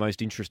think the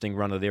most interesting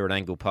runner there at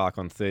Angle Park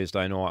on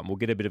Thursday night. And we'll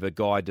get a bit of a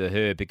guide to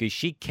her because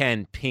she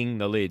can ping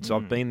the lids.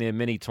 I've been there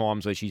many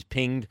times where she's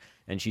pinged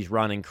and she's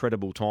run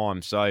incredible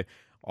times. So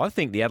I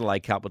think the Adelaide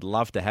Cup would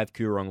love to have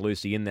Coorong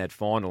Lucy in that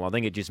final. I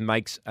think it just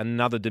makes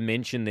another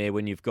dimension there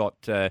when you've got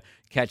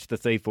Catch the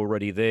Thief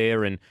already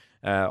there and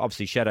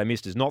obviously Shadow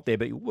Mist is not there.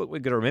 But what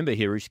we've got to remember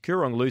here is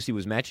Coorong Lucy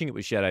was matching it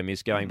with Shadow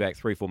Mist going back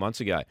 3-4 months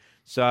ago.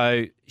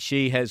 So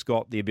she has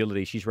got the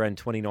ability. She's ran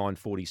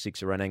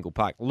 29.46 around Angle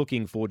Park.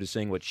 Looking forward to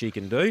seeing what she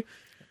can do.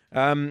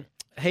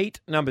 Heat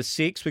number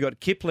 6, we got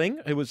Kipling,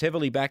 who was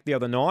heavily back the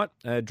other night,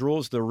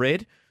 draws the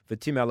red for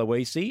Tim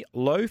Aloisi.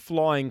 Low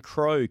Flying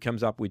Crow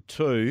comes up with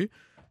 2.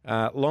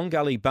 Long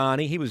Gully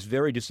Barney, he was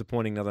very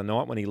disappointing the other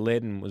night when he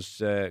led and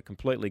was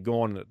completely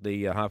gone at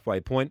the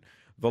halfway point.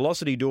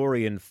 Velocity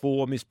Dory in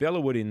 4, Miss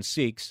Bellawood in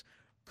 6.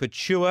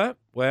 Couture,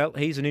 well,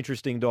 he's an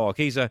interesting dog.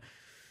 He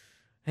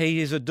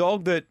is a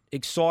dog that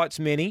excites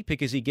many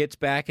because he gets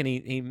back and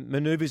he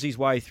manoeuvres his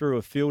way through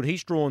a field.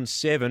 He's drawn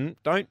 7.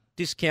 Don't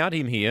discount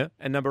him here.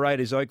 And number 8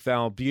 is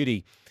Oakvale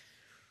Beauty.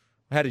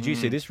 How did you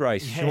see this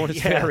race, Shaun?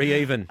 It's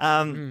very even.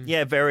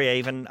 Yeah, very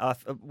even.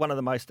 One of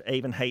the most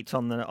even heats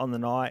on the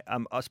night.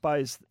 I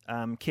suppose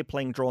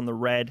Kipling drawn the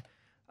red.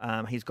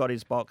 He's got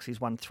his box.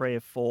 He's won 3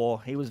 of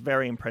 4. He was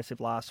very impressive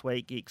last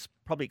week. You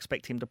probably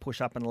expect him to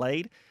push up and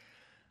lead.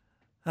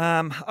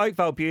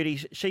 Oakvale Beauty,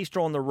 she's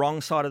drawn the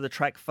wrong side of the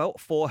track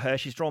for her.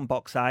 She's drawn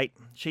box 8.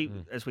 She,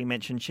 as we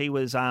mentioned, she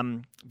was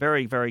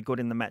very, very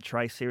good in the match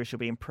race series. She'll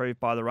be improved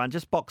by the run.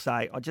 Just box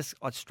 8.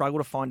 I struggle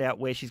to find out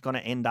where she's going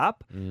to end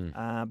up.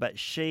 But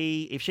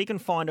if she can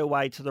find her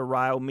way to the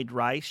rail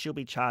mid-race, she'll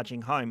be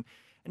charging home.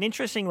 An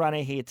interesting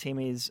runner here, Tim,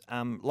 is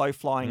Low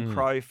Flying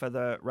Crow for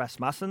the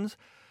Rasmussens.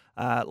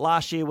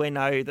 Last year, we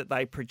know that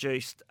they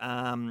produced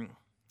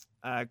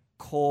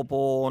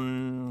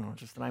Corborn,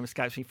 just the name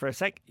escapes me for a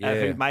sec,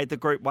 who made the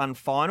Group 1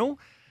 final.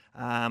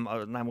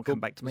 The name will come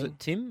back to me. Was it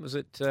Tim? Was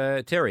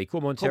it Terry?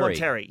 Corborn Terry. Corborn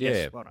Terry,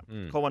 yes. Well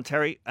done. Corborn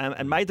Terry,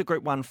 and made the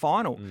Group 1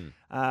 final.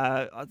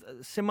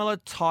 Similar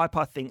type,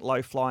 I think,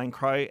 Low Flying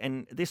Crow.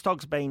 And this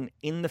dog's been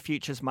in the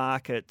futures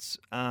markets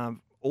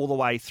all the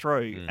way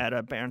through at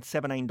around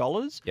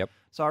 $17. Yep.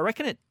 So I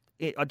reckon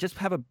I just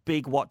have a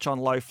big watch on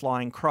Low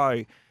Flying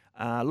Crow.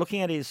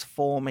 Looking at his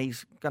form,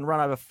 he's going to run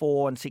over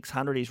 4 and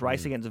 600. He's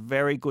racing against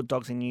very good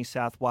dogs in New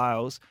South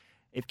Wales.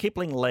 If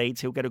Kipling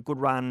leads, he'll get a good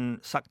run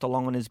sucked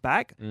along on his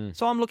back.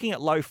 So I'm looking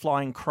at Low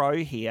Flying Crow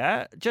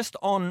here, just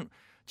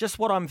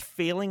what I'm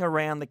feeling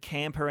around the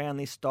camp around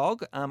this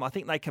dog. I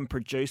think they can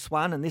produce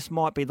one, and this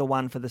might be the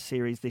one for the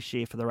series this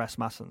year for the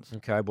Rasmussens.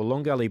 Okay, well,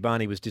 Long Gully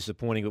Barney was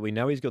disappointing, but we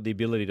know he's got the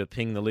ability to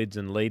ping the lids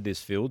and lead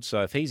this field.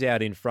 So if he's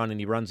out in front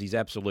and he runs his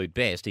absolute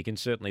best, he can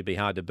certainly be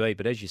hard to beat.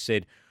 But as you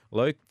said,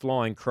 Low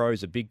Flying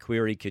Crow's a big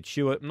query.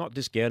 Couture, I'm not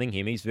discounting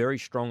him. He's very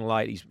strong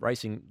late. He's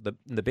racing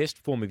the best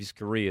form of his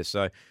career.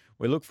 So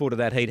we look forward to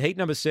that heat. Heat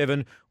number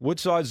 7,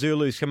 Woodside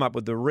Zulu's come up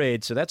with the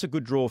red. So that's a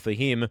good draw for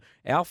him.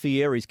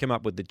 Alfieri's come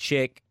up with the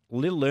check.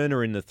 Little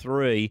Learner in the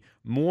 3.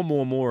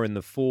 More in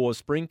the 4.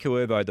 Spring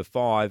Cuervo the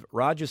 5.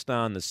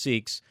 Rajasthan the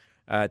 6.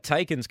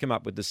 Taken's come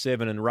up with the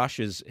 7. And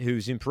Rushes,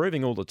 who's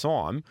improving all the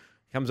time,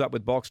 comes up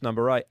with box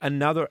number 8.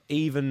 Another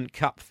even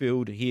cup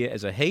field here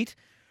as a heat.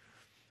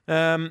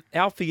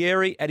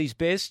 Alfieri at his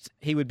best,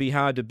 he would be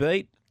hard to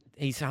beat.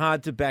 He's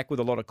hard to back with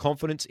a lot of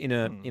confidence in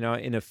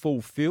a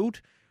full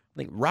field. I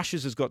think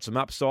Rushes has got some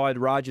upside.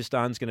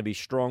 Rajasthan's going to be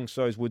strong.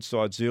 So is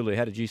Woodside Zulu.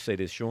 How did you see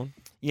this, Shaun?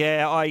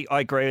 Yeah, I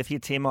agree with you,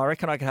 Tim. I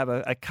reckon I could have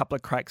a couple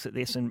of cracks at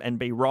this and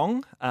be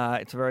wrong.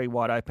 It's a very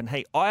wide open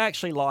heat. I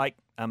actually like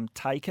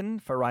Taken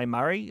for Ray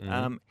Murray.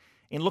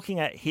 In looking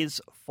at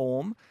his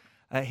form,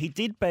 he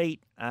did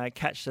beat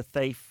Catch the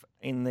Thief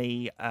in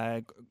the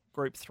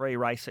Group 3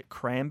 race at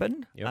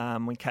Cranbourne.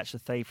 When Catch the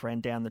Thief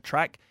ran down the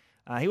track.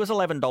 He was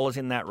 $11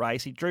 in that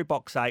race. He drew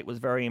box 8, was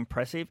very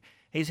impressive.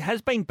 He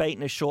has been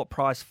beaten as short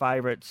price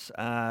favourites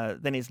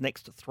than his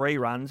next 3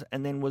 runs,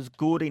 and then was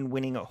good in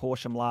winning at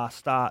Horsham last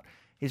start.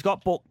 He's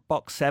got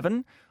box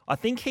 7. I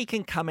think he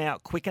can come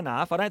out quick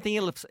enough. I don't think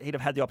he'd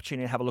have had the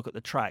opportunity to have a look at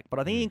the track, but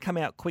I think he can come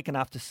out quick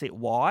enough to sit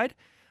wide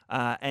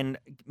and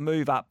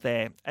move up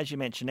there. As you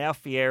mentioned,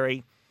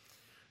 Alfieri,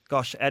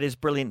 gosh, at his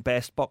brilliant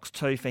best, box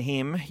 2 for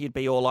him, you'd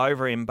be all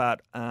over him.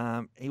 But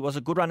he was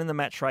a good run in the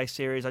match race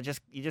series.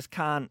 You just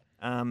can't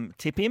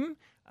tip him.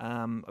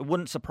 It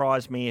wouldn't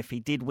surprise me if he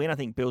did win. I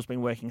think Bill's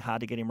been working hard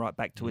to get him right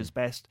back to his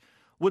best.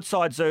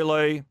 Woodside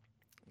Zulu,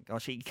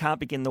 gosh, he can't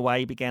begin the way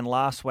he began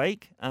last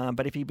week.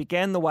 But if he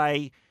began the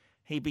way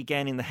he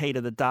began in the heat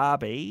of the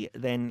Derby,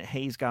 then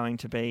he's going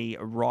to be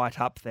right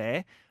up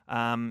there.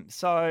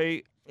 So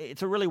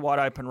it's a really wide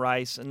open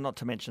race, and not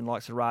to mention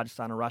likes of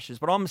Rajasthan and Rushes.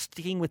 But I'm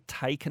sticking with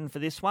Taken for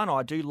this one.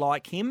 I do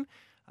like him.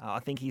 I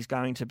think he's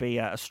going to be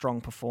a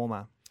strong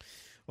performer.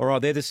 All right,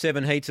 they're the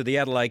 7 heats of the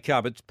Adelaide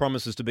Cup. It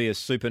promises to be a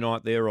super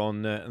night there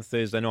on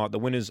Thursday night. The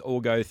winners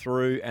all go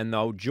through and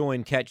they'll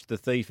join Catch the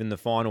Thief in the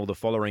final the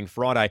following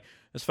Friday.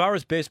 As far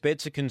as best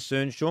bets are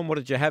concerned, Shaun, what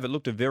did you have? It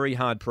looked a very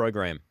hard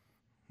program.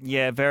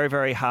 Yeah, very,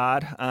 very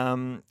hard.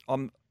 I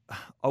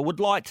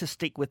would like to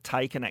stick with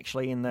Taken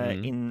actually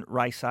in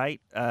race 8,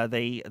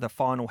 the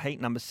final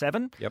heat, number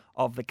 7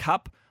 of the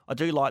Cup. I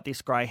do like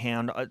this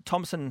greyhound.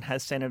 Thompson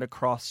has sent it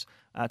across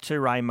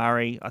to Ray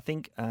Murray.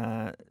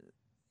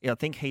 I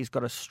think he's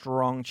got a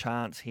strong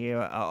chance here.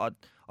 I'd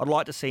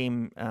like to see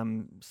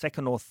him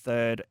second or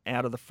third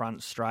out of the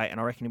front straight, and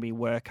I reckon he'll be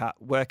work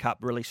up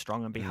really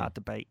strong and be hard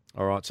to beat.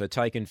 All right, so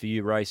Taken for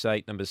you, race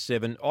 8, number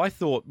 7.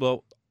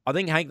 I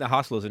think Hank the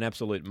Hustler's an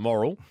absolute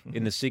moral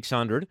in the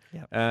 600.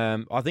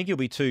 I think he'll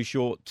be too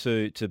short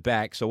to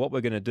back. So what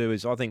we're going to do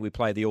is I think we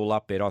play the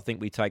all-up bet. I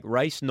think we take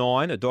race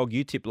 9, a dog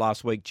you tipped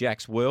last week,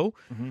 Jack's Well.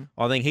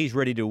 I think he's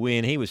ready to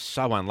win. He was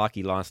so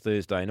unlucky last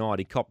Thursday night.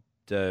 He copped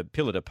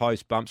pillar to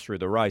post bumps through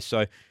the race.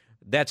 So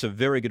that's a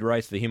very good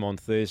race for him on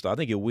Thursday. I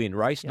think he'll win.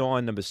 Race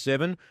 9, number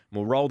 7.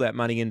 We'll roll that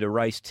money into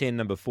race 10,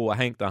 number 4,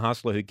 Hank the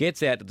Hustler, who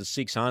gets out to the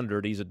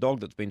 600. He's a dog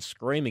that's been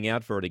screaming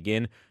out for it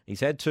again. He's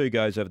had 2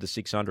 goes over the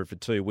 600 for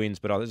 2 wins,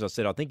 but as I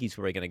said, I think he's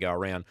probably going to go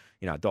around,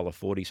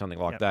 $1.40, something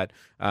like that.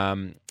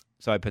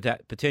 So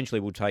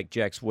potentially we'll take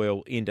Jack's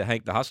Well into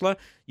Hank the Hustler.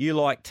 You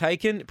like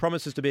Taken. It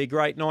promises to be a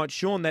great night.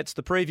 Shaun, that's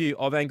the preview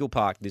of Angle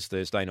Park this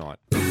Thursday night.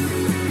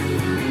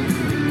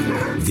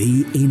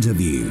 The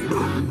interview.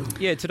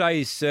 Yeah,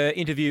 today's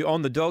interview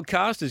on the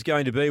Dogcast is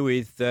going to be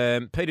with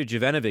Petar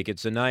Jovanovic.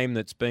 It's a name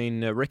that's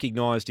been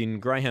recognised in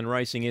Greyhound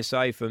Racing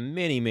SA for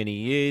many, many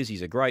years.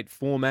 He's a great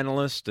form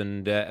analyst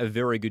and a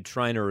very good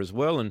trainer as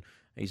well, and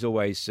he's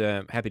always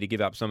happy to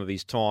give up some of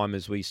his time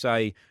as we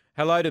say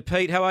hello to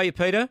Pete. How are you,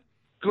 Peter?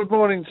 Good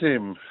morning,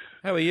 Tim.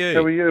 How are you?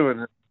 How are you?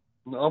 And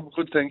I'm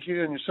good, thank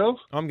you. And yourself?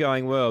 I'm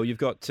going well. You've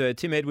got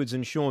Tim Edwards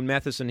and Shaun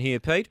Mathieson here,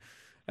 Pete.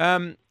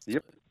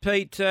 Yep.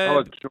 Pete.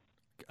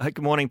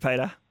 Good morning,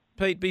 Peter.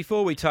 Pete,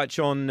 before we touch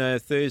on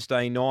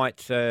Thursday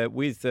night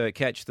with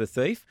Catch the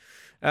Thief,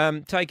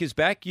 take us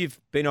back.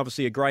 You've been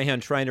obviously a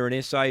greyhound trainer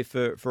in SA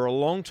for a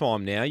long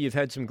time now. You've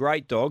had some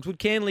great dogs. Would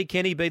Canley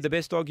Kenny be the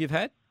best dog you've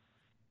had?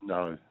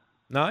 No.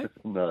 No?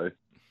 No.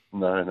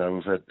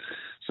 We've had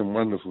some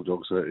wonderful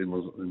dogs in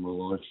my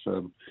life.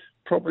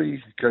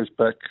 Probably goes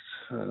back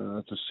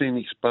to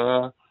Scenic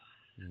Spa,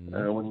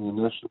 winning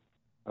the national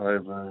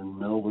over in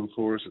Melbourne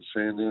for us at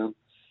Sandown.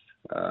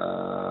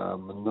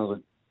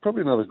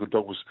 Another good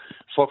dog was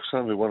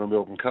Foxhunter, who won a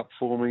Melbourne Cup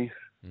for me.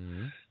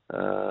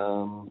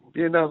 I've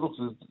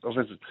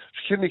had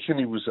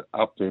Kenny was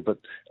up there, but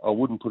I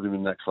wouldn't put him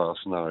in that class.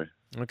 No.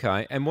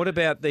 Okay, and what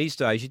about these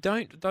days? You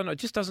don't know. It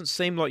just doesn't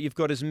seem like you've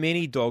got as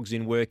many dogs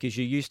in work as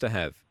you used to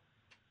have.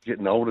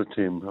 Getting older,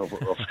 Tim. I've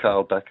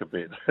scaled back a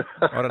bit.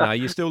 I don't know.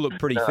 You still look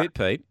pretty fit,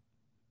 Pete.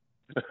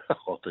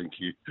 Oh, thank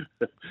you.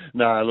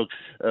 No, look,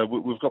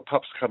 we've got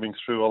pups coming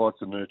through. I like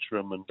to nurture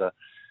them,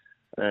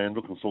 and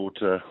looking forward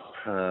to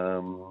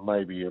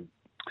maybe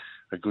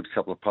a good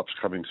couple of pups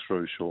coming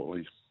through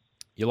shortly.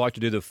 You like to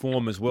do the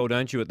form as well,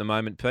 don't you, at the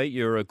moment, Pete?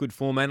 You're a good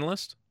form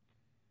analyst?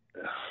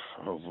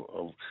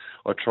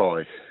 I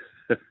try.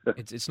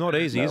 It's not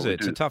easy, is it?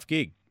 It's a tough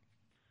gig.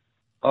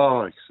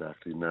 Oh,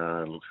 exactly.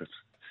 No, look,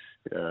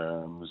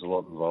 there's a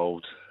lot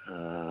involved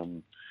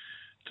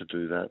to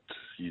do that.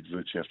 You'd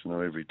virtually have to know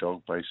every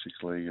dog,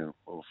 basically,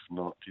 or if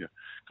not, you've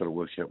got to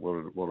work out what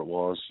it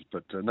was.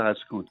 But no, it's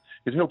good.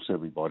 It helps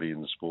everybody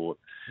in the sport.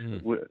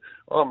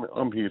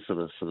 I'm here for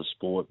the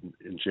sport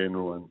in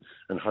general,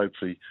 and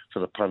hopefully for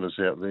the punters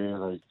out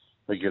there,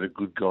 they get a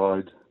good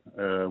guide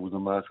with the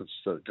markets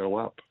that go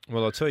up.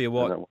 Well, I'll tell you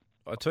what,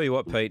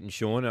 Pete and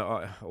Shaun.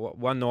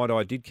 One night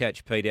I did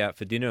catch Pete out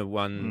for dinner.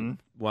 One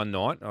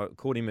night I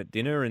caught him at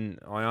dinner, and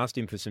I asked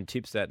him for some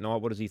tips that night.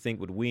 What does he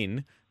think would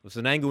win? It was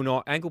an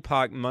Angle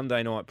Park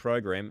Monday night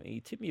program.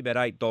 He tipped me about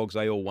 8 dogs.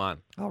 They all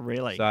won. Oh,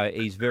 really? So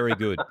he's very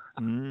good.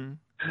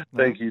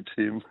 Thank you,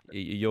 Tim.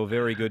 You're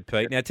very good,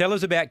 Pete. Now tell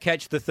us about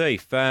Catch the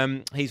Thief.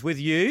 He's with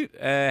you.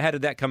 How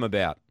did that come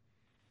about?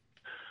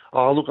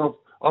 Oh, look,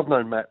 I've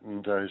known Matt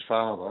and his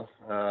father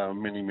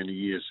many, many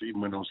years,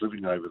 even when I was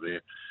living over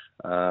there.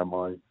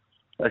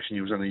 He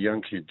was only a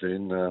young kid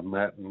then,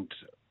 Matt, and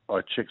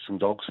I checked some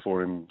dogs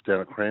for him down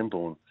at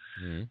Cranbourne.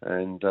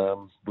 And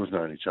we've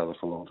known each other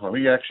for a long time.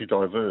 He actually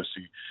diverse.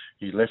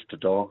 He left the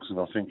dogs, and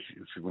I think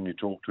when you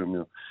talk to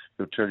him,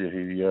 he'll tell you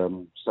he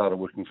started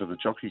working for the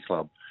Jockey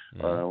Club.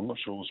 I'm not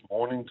sure it was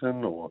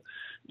Mornington or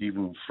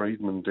even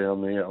Friedman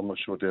down there. I'm not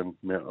sure, down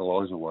Mount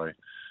Eliza way.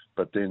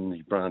 But then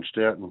he branched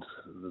out, and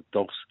the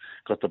dogs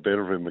got the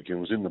better of him again.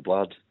 It was in the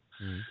blood.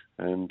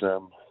 And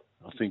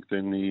I think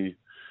then he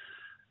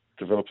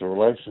developed a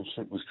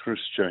relationship with Chris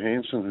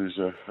Johansson, who's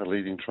a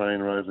leading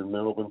trainer over in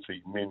Melbourne for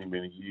many,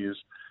 many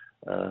years,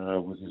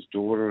 with his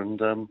daughter. And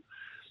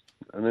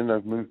then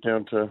they've moved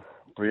down to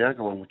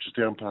Briagalon, which is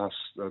down past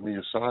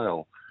near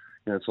Sale.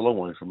 It's a long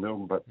way from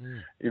Melbourne, but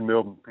in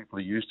Melbourne, people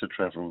are used to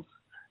travelling.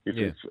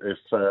 If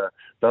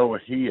they were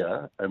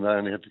here and they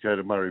only had to go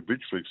to Murray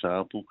Bridge, for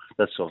example,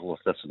 that's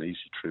an easy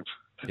trip.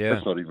 Yeah.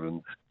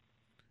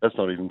 That's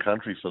not even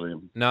country for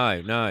them.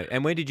 No.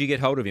 And when did you get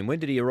hold of him? When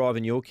did he arrive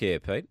in your care,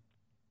 Pete?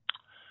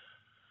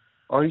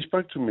 Oh, he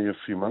spoke to me a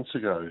few months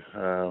ago,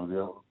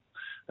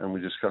 and we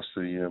discussed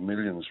the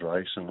Millions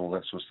race and all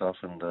that sort of stuff.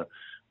 And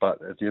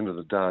but at the end of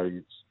the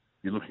day,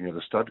 you're looking at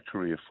a stud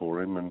career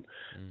for him. And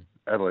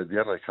the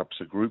Adelaide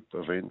Cup's a group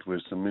event,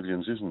 whereas the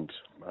Millions isn't.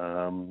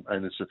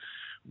 And it's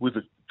with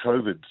the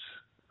COVID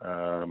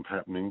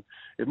happening,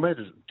 it made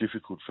it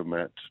difficult for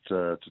Matt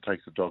to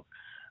take the dog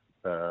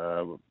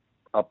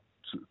up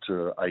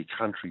to a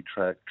country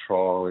track,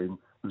 trial him.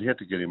 He had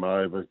to get him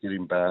over, get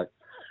him back,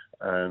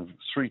 and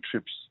 3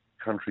 trips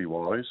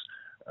country-wise.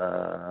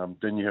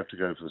 Then you have to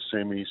go for the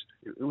semis.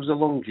 It was a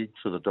long gig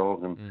for the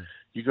dog, and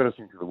you got to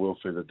think of the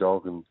welfare of the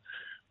dog and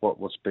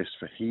what's best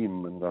for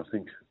him. And I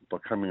think by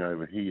coming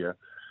over here,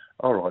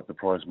 all right, the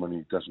prize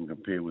money doesn't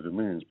compare with the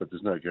Millions, but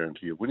there's no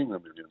guarantee of winning the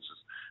Millions.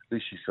 At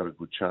least he's got a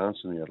good chance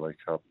in the Adelaide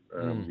Cup.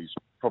 He's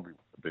probably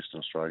the best in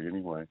Australia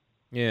anyway.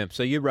 Yeah,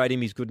 so you rate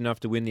him he's good enough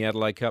to win the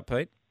Adelaide Cup,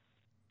 Pete?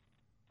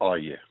 Oh,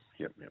 yeah.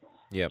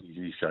 Yep.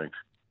 He's going.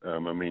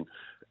 Only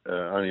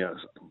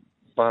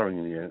barring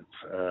any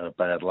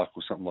bad luck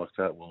or something like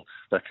that, well,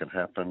 that can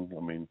happen.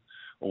 I mean,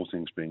 all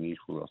things being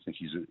equal, I think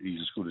he's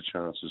as good a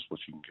chance as what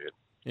you can get.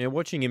 Yeah,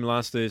 watching him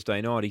last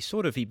Thursday night,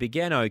 he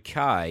began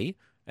okay,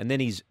 and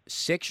then his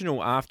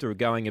sectional after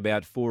going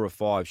about 4 or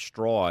 5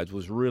 strides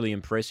was really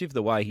impressive,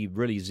 the way he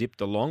really zipped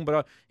along.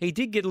 But he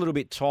did get a little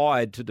bit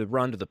tired to the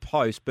run to the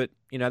post, but,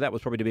 that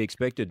was probably to be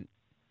expected.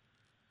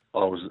 I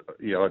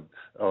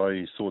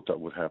thought that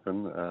would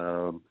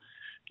happen.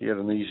 He had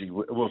an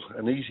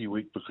easy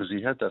week because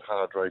he had that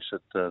hard race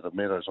at the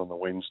Meadows on the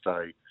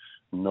Wednesday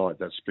night,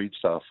 that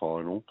Speedstar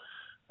final,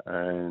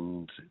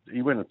 and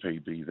he went a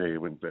PB there,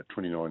 went about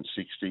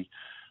 29.60,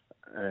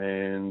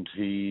 and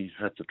he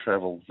had to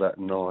travel that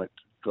night,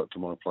 got to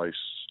my place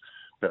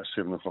about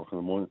 7 o'clock in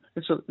the morning.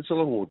 It's a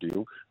long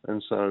ordeal,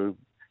 and so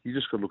you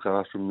just got to look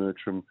after him,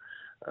 nurture him,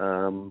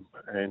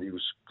 and he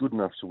was good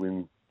enough to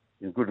win,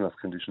 in good enough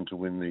condition to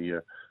win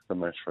the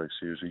match race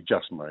series. He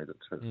just made it,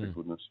 thank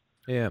goodness.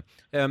 Yeah.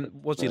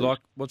 What's he like?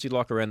 What's he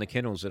like around the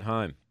kennels at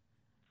home?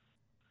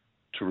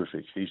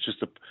 Terrific. He's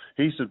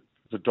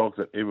the dog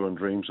that everyone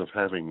dreams of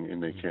having in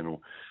their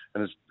kennel,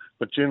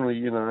 but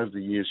generally, over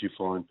the years you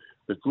find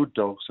the good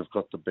dogs have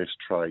got the best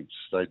traits.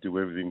 They do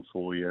everything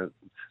for you.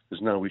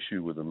 There's no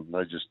issue with them.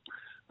 They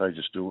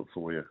just do it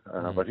for you.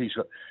 But he's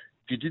got.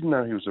 If you didn't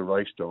know he was a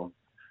race dog,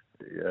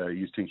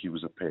 you'd think he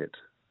was a pet.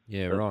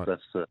 Yeah, right.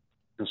 He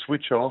can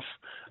switch off,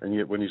 and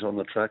yet when he's on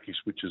the track, he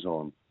switches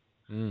on.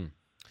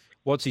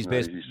 What's his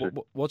best?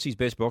 What's his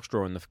best box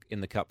draw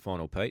in the Cup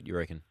final, Pete? You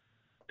reckon?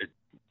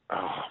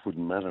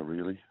 Wouldn't matter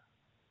really.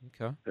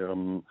 Okay.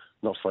 I'm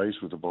not phased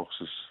with the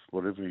boxes.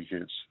 Whatever he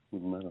gets,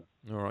 wouldn't matter.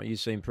 All right. You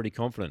seem pretty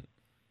confident.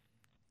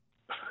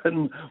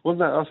 And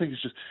no, I think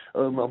it's just.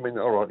 All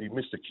right. He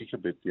missed a kick a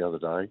bit the other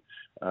day.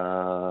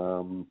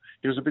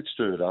 He was a bit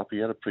stirred up. He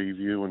had a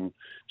preview and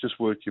just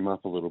worked him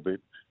up a little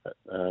bit.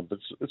 But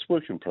it's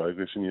work in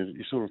progress, and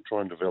you sort of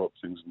try and develop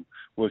things and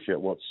work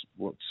out what's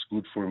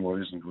good for him, what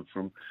isn't good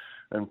for him,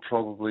 and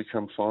probably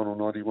come final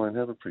night he won't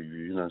have a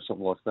preview,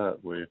 something like that.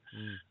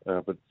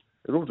 But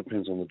it all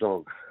depends on the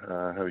dog,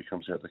 how he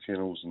comes out the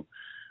kennels and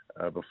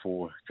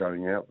before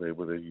going out there,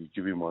 whether you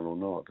give him one or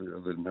not.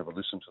 Let him have a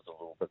listen to the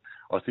law. But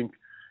I think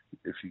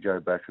if you go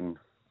back and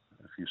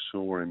if you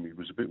saw him, he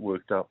was a bit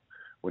worked up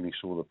when he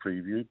saw the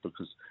preview,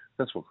 because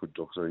that's what good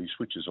dogs are. He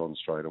switches on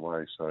straight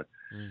away. So,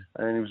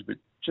 and he was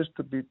just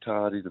a bit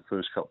tardy the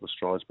first couple of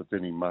strides, but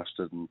then he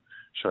mustered and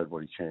showed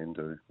what he can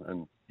do.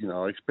 And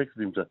I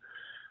expected him to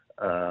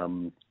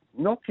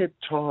not get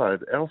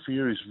tired.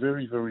 Alfieri is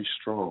very, very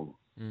strong.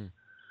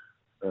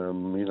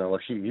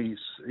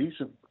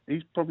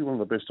 He's probably one of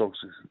the best dogs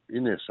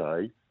in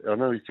SA. I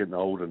know he's getting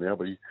older now,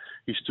 but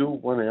he's still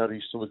one out.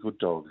 He's still a good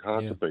dog,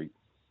 hard to beat.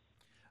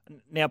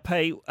 Now,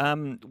 P,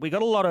 we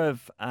got a lot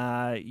of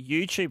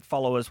YouTube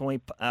followers when we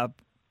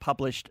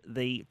published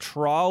the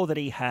trial that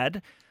he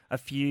had a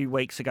few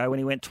weeks ago when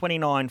he went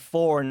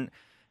 29.4 and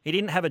he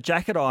didn't have a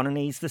jacket on, and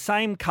he's the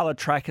same colour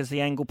track as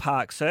the Angle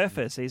Park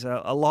surface. He's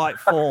a light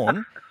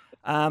fawn.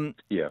 And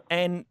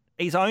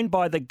he's owned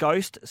by the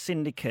Ghost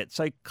Syndicate.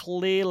 So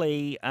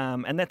clearly,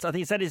 and I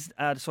think that is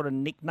sort of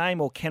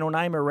nickname or kennel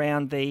name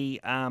around the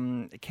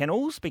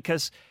kennels,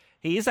 because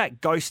he is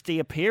that ghosty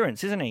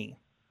appearance, isn't he?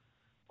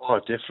 Oh,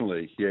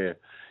 definitely, yeah.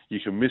 You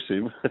can miss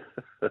him,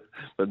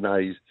 but no,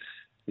 he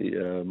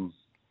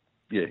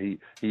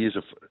is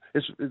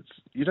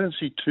you don't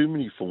see too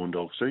many fawn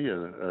dogs, do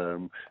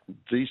you?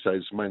 These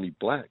days, it's mainly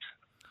black.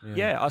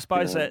 Yeah, I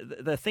suppose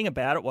the thing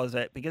about it was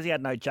that because he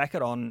had no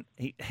jacket on,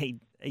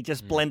 he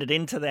just blended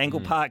into the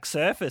Angle Park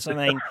surface. I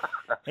mean,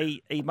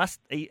 he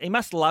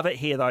must love it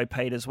here though,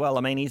 Pete, as well.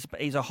 I mean,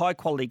 he's a high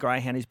quality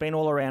greyhound. He's been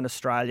all around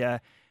Australia.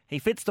 He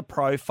fits the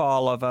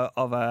profile of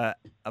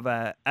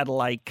a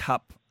Adelaide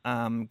Cup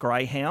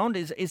greyhound.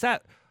 Is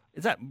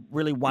that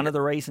really one of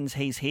the reasons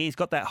he's here? He's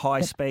got that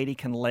high speed. He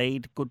can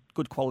lead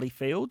good quality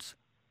fields.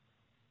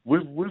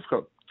 We've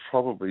got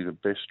probably the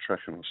best track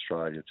in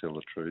Australia, to tell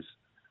the truth.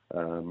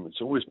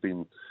 It's always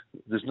been,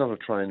 there's not a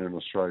trainer in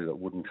Australia that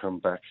wouldn't come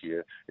back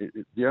here.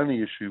 The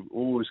only issue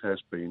always has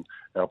been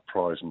our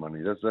prize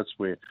money. That's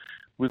where,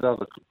 with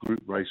other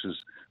group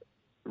races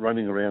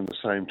running around the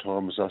same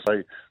time as us,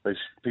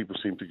 people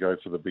seem to go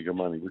for the bigger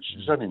money, which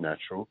is only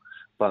natural.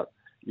 But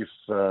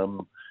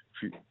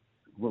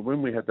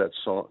when we had that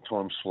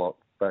time slot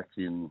back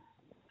in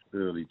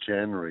early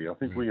January, I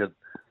think we had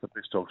the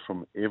best dogs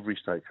from every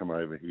state come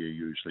over here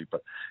usually.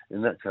 But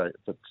in that case,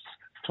 but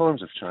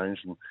times have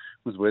changed, and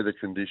with weather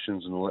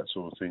conditions and all that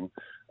sort of thing,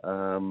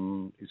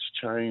 it's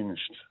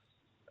changed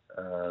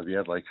the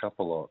Adelaide Cup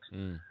a lot.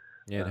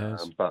 Yeah, it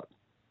has. But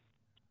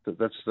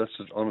that's the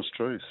honest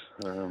truth.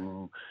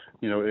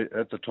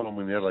 At the time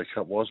when the Adelaide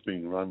Cup was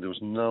being run, there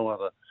was no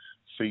other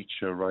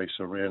feature race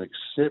around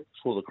except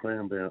for the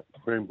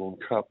Cranbourne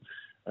Cup.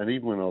 And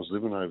even when I was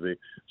living over there,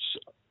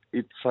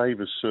 it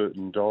favours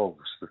certain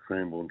dogs, the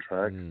Cranbourne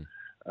track.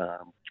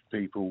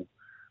 People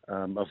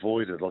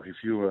avoid it. Like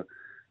if you were,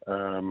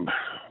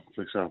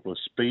 for example, a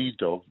speed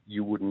dog,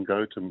 you wouldn't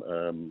go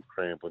to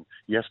Cranbourne.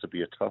 You have to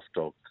be a tough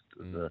dog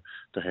to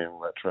handle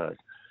that track.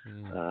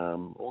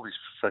 All these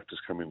factors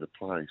come into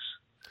place.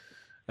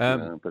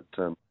 But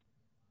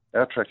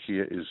our track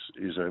here is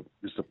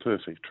the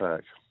perfect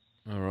track.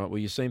 All right. Well,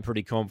 you seem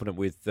pretty confident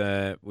with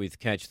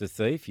Catch the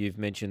Thief. You've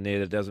mentioned there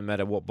that it doesn't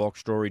matter what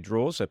box draw he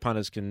draws, so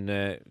punters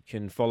can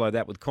follow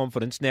that with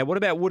confidence. Now, what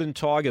about Wooden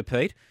Tiger,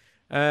 Pete?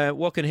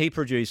 What can he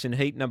produce in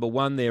heat number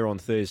 1 there on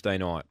Thursday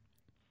night?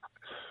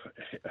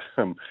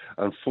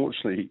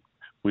 Unfortunately,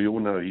 we all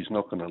know he's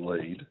not going to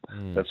lead.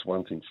 That's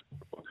one thing.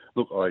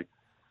 Look, I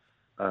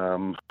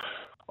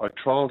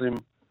trialled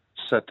him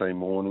Saturday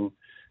morning.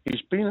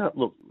 He's been up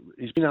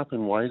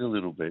in weight a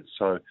little bit,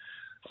 so.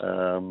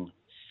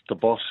 The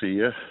boss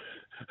here,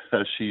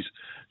 she's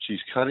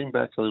cut him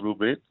back a little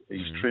bit.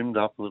 He's trimmed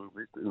up a little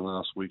bit in the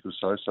last week or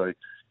so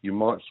you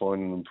might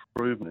find an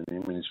improvement in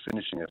him in his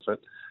finishing effort.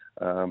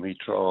 He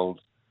trialled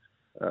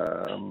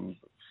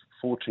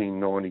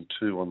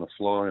 14.92 on the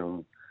fly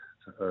on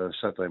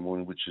Saturday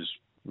morning, which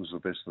was the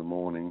best of the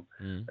morning.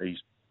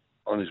 He's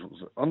on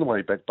the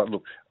way back, but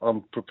look,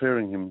 I'm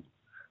preparing him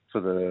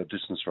for the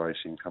distance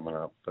racing coming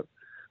up, but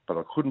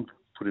I couldn't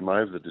put him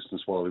over the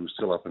distance while he was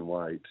still up in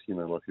weight, it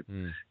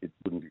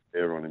wouldn't be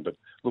fair on him. But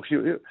look,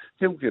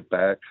 he'll get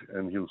back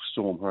and he'll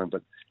storm home.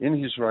 But in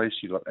his race,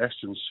 you got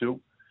Aston Silk,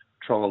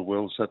 trialled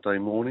well Saturday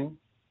morning.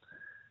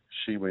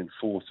 She went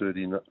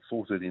 4:39 in the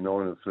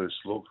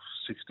first look,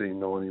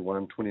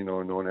 16.91,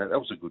 29.98. That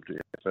was a good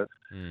effort.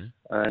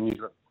 And you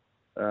got,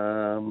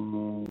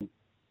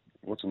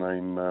 what's her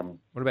name?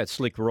 What about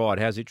Slick Ride?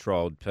 How's it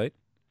trialled, Pete?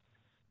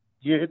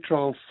 Yeah, it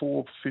trialled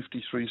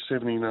 4:53,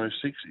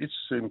 17.06.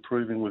 It's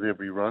improving with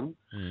every run.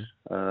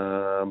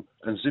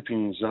 And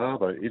Zipping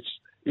Zabo,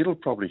 it'll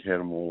probably head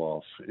them all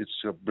off.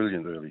 It's a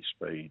brilliant early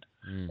speed.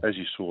 As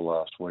you saw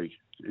last week,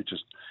 it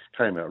just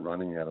came out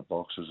running out of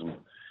boxes, and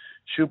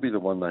she'll be the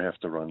one they have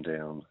to run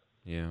down.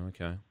 Yeah,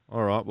 okay.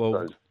 All right,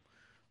 well,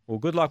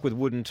 good luck with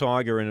Wooden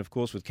Tiger and, of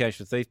course, with Catch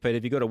the Thief, Pete.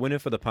 Have you got a winner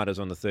for the punters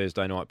on the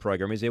Thursday night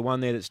program? Is there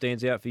one there that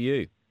stands out for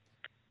you?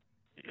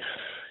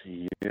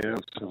 Yeah,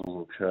 let's have a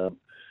look.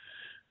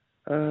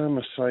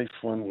 A safe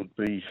one would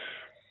be,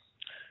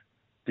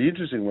 the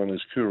interesting one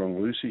is Coorong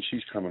Lucy.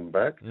 She's coming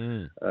back.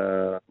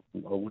 I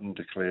wouldn't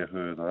declare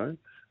her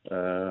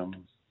though.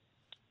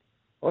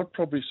 I'd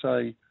probably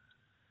say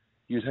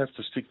you'd have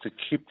to stick to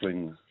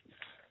Kipling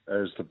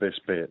as the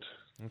best bet.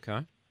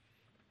 Okay.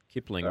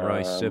 Kipling,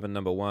 race 7,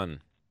 number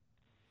 1.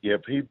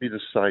 Yep, he'd be the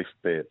safe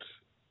bet.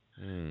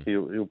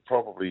 He'll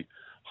probably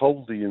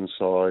hold the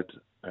inside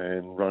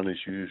and run as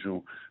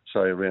usual,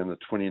 say around the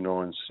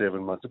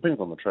 29.7 mark, depending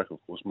on the track,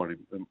 of course,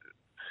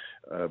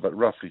 but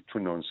roughly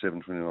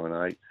 29.7,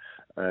 29.8,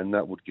 and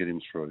that would get him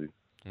through.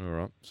 All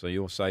right, so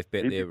your safe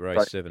bet there,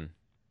 race 7.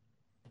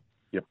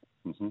 Yep.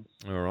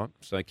 All right,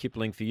 so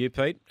Kipling for you,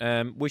 Pete.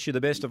 Wish you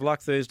the best of luck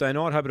Thursday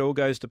night. Hope it all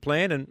goes to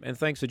plan, and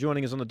thanks for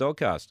joining us on the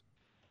Dogcast.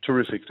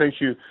 Terrific. Thank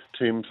you,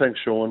 Tim. Thanks,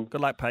 Shaun. Good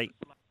luck, Pete.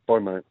 Bye,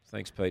 mate.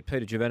 Thanks, Pete.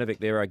 Petar Jovanovic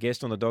there, our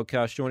guest on the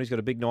Dogcast. Shaun, he's got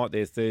a big night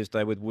there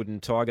Thursday with Wooden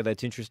Tiger.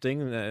 That's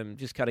interesting.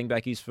 Just cutting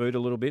back his food a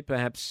little bit.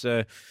 Perhaps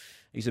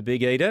he's a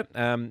big eater.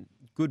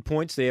 Good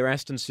points there.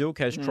 Aston Silk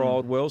has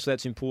trialled well, so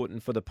that's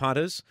important for the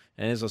punters.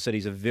 And as I said,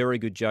 he's a very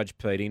good judge,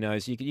 Pete. He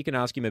knows you can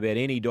ask him about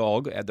any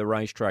dog at the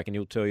racetrack and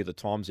he'll tell you the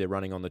times they're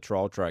running on the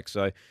trial track.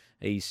 So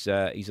he's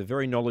a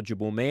very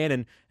knowledgeable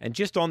man. And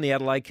just on the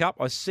Adelaide Cup,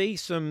 I see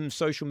some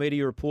social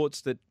media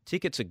reports that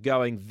tickets are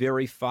going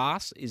very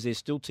fast. Is there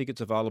still tickets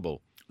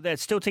available?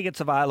 There's still tickets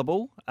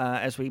available.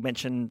 As we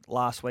mentioned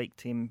last week,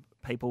 Tim,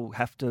 people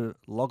have to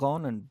log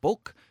on and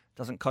book. It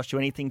doesn't cost you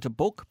anything to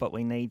book, but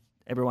we need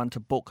everyone to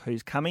book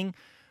who's coming.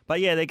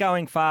 But yeah, they're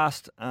going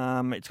fast.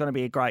 It's going to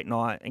be a great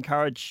night.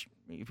 Encourage,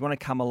 if you want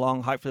to come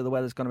along, hopefully the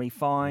weather's going to be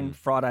fine.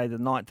 Friday the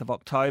 9th of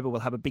October,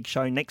 we'll have a big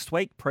show next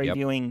week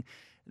previewing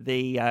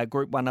the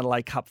Group 1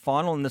 Adelaide Cup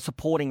final and the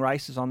supporting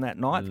races on that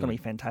night. It's going to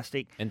be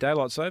fantastic. And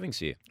daylight savings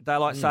here.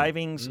 Daylight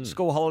savings,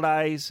 school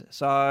holidays.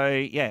 So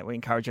yeah, we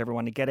encourage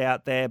everyone to get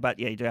out there. But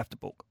yeah, you do have to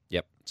book.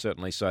 Yep.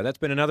 Certainly so. That's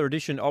been another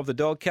edition of the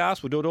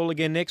Dogcast. We'll do it all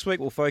again next week.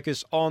 We'll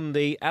focus on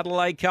the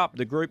Adelaide Cup,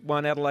 the Group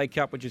 1 Adelaide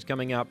Cup, which is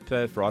coming up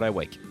Friday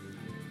week.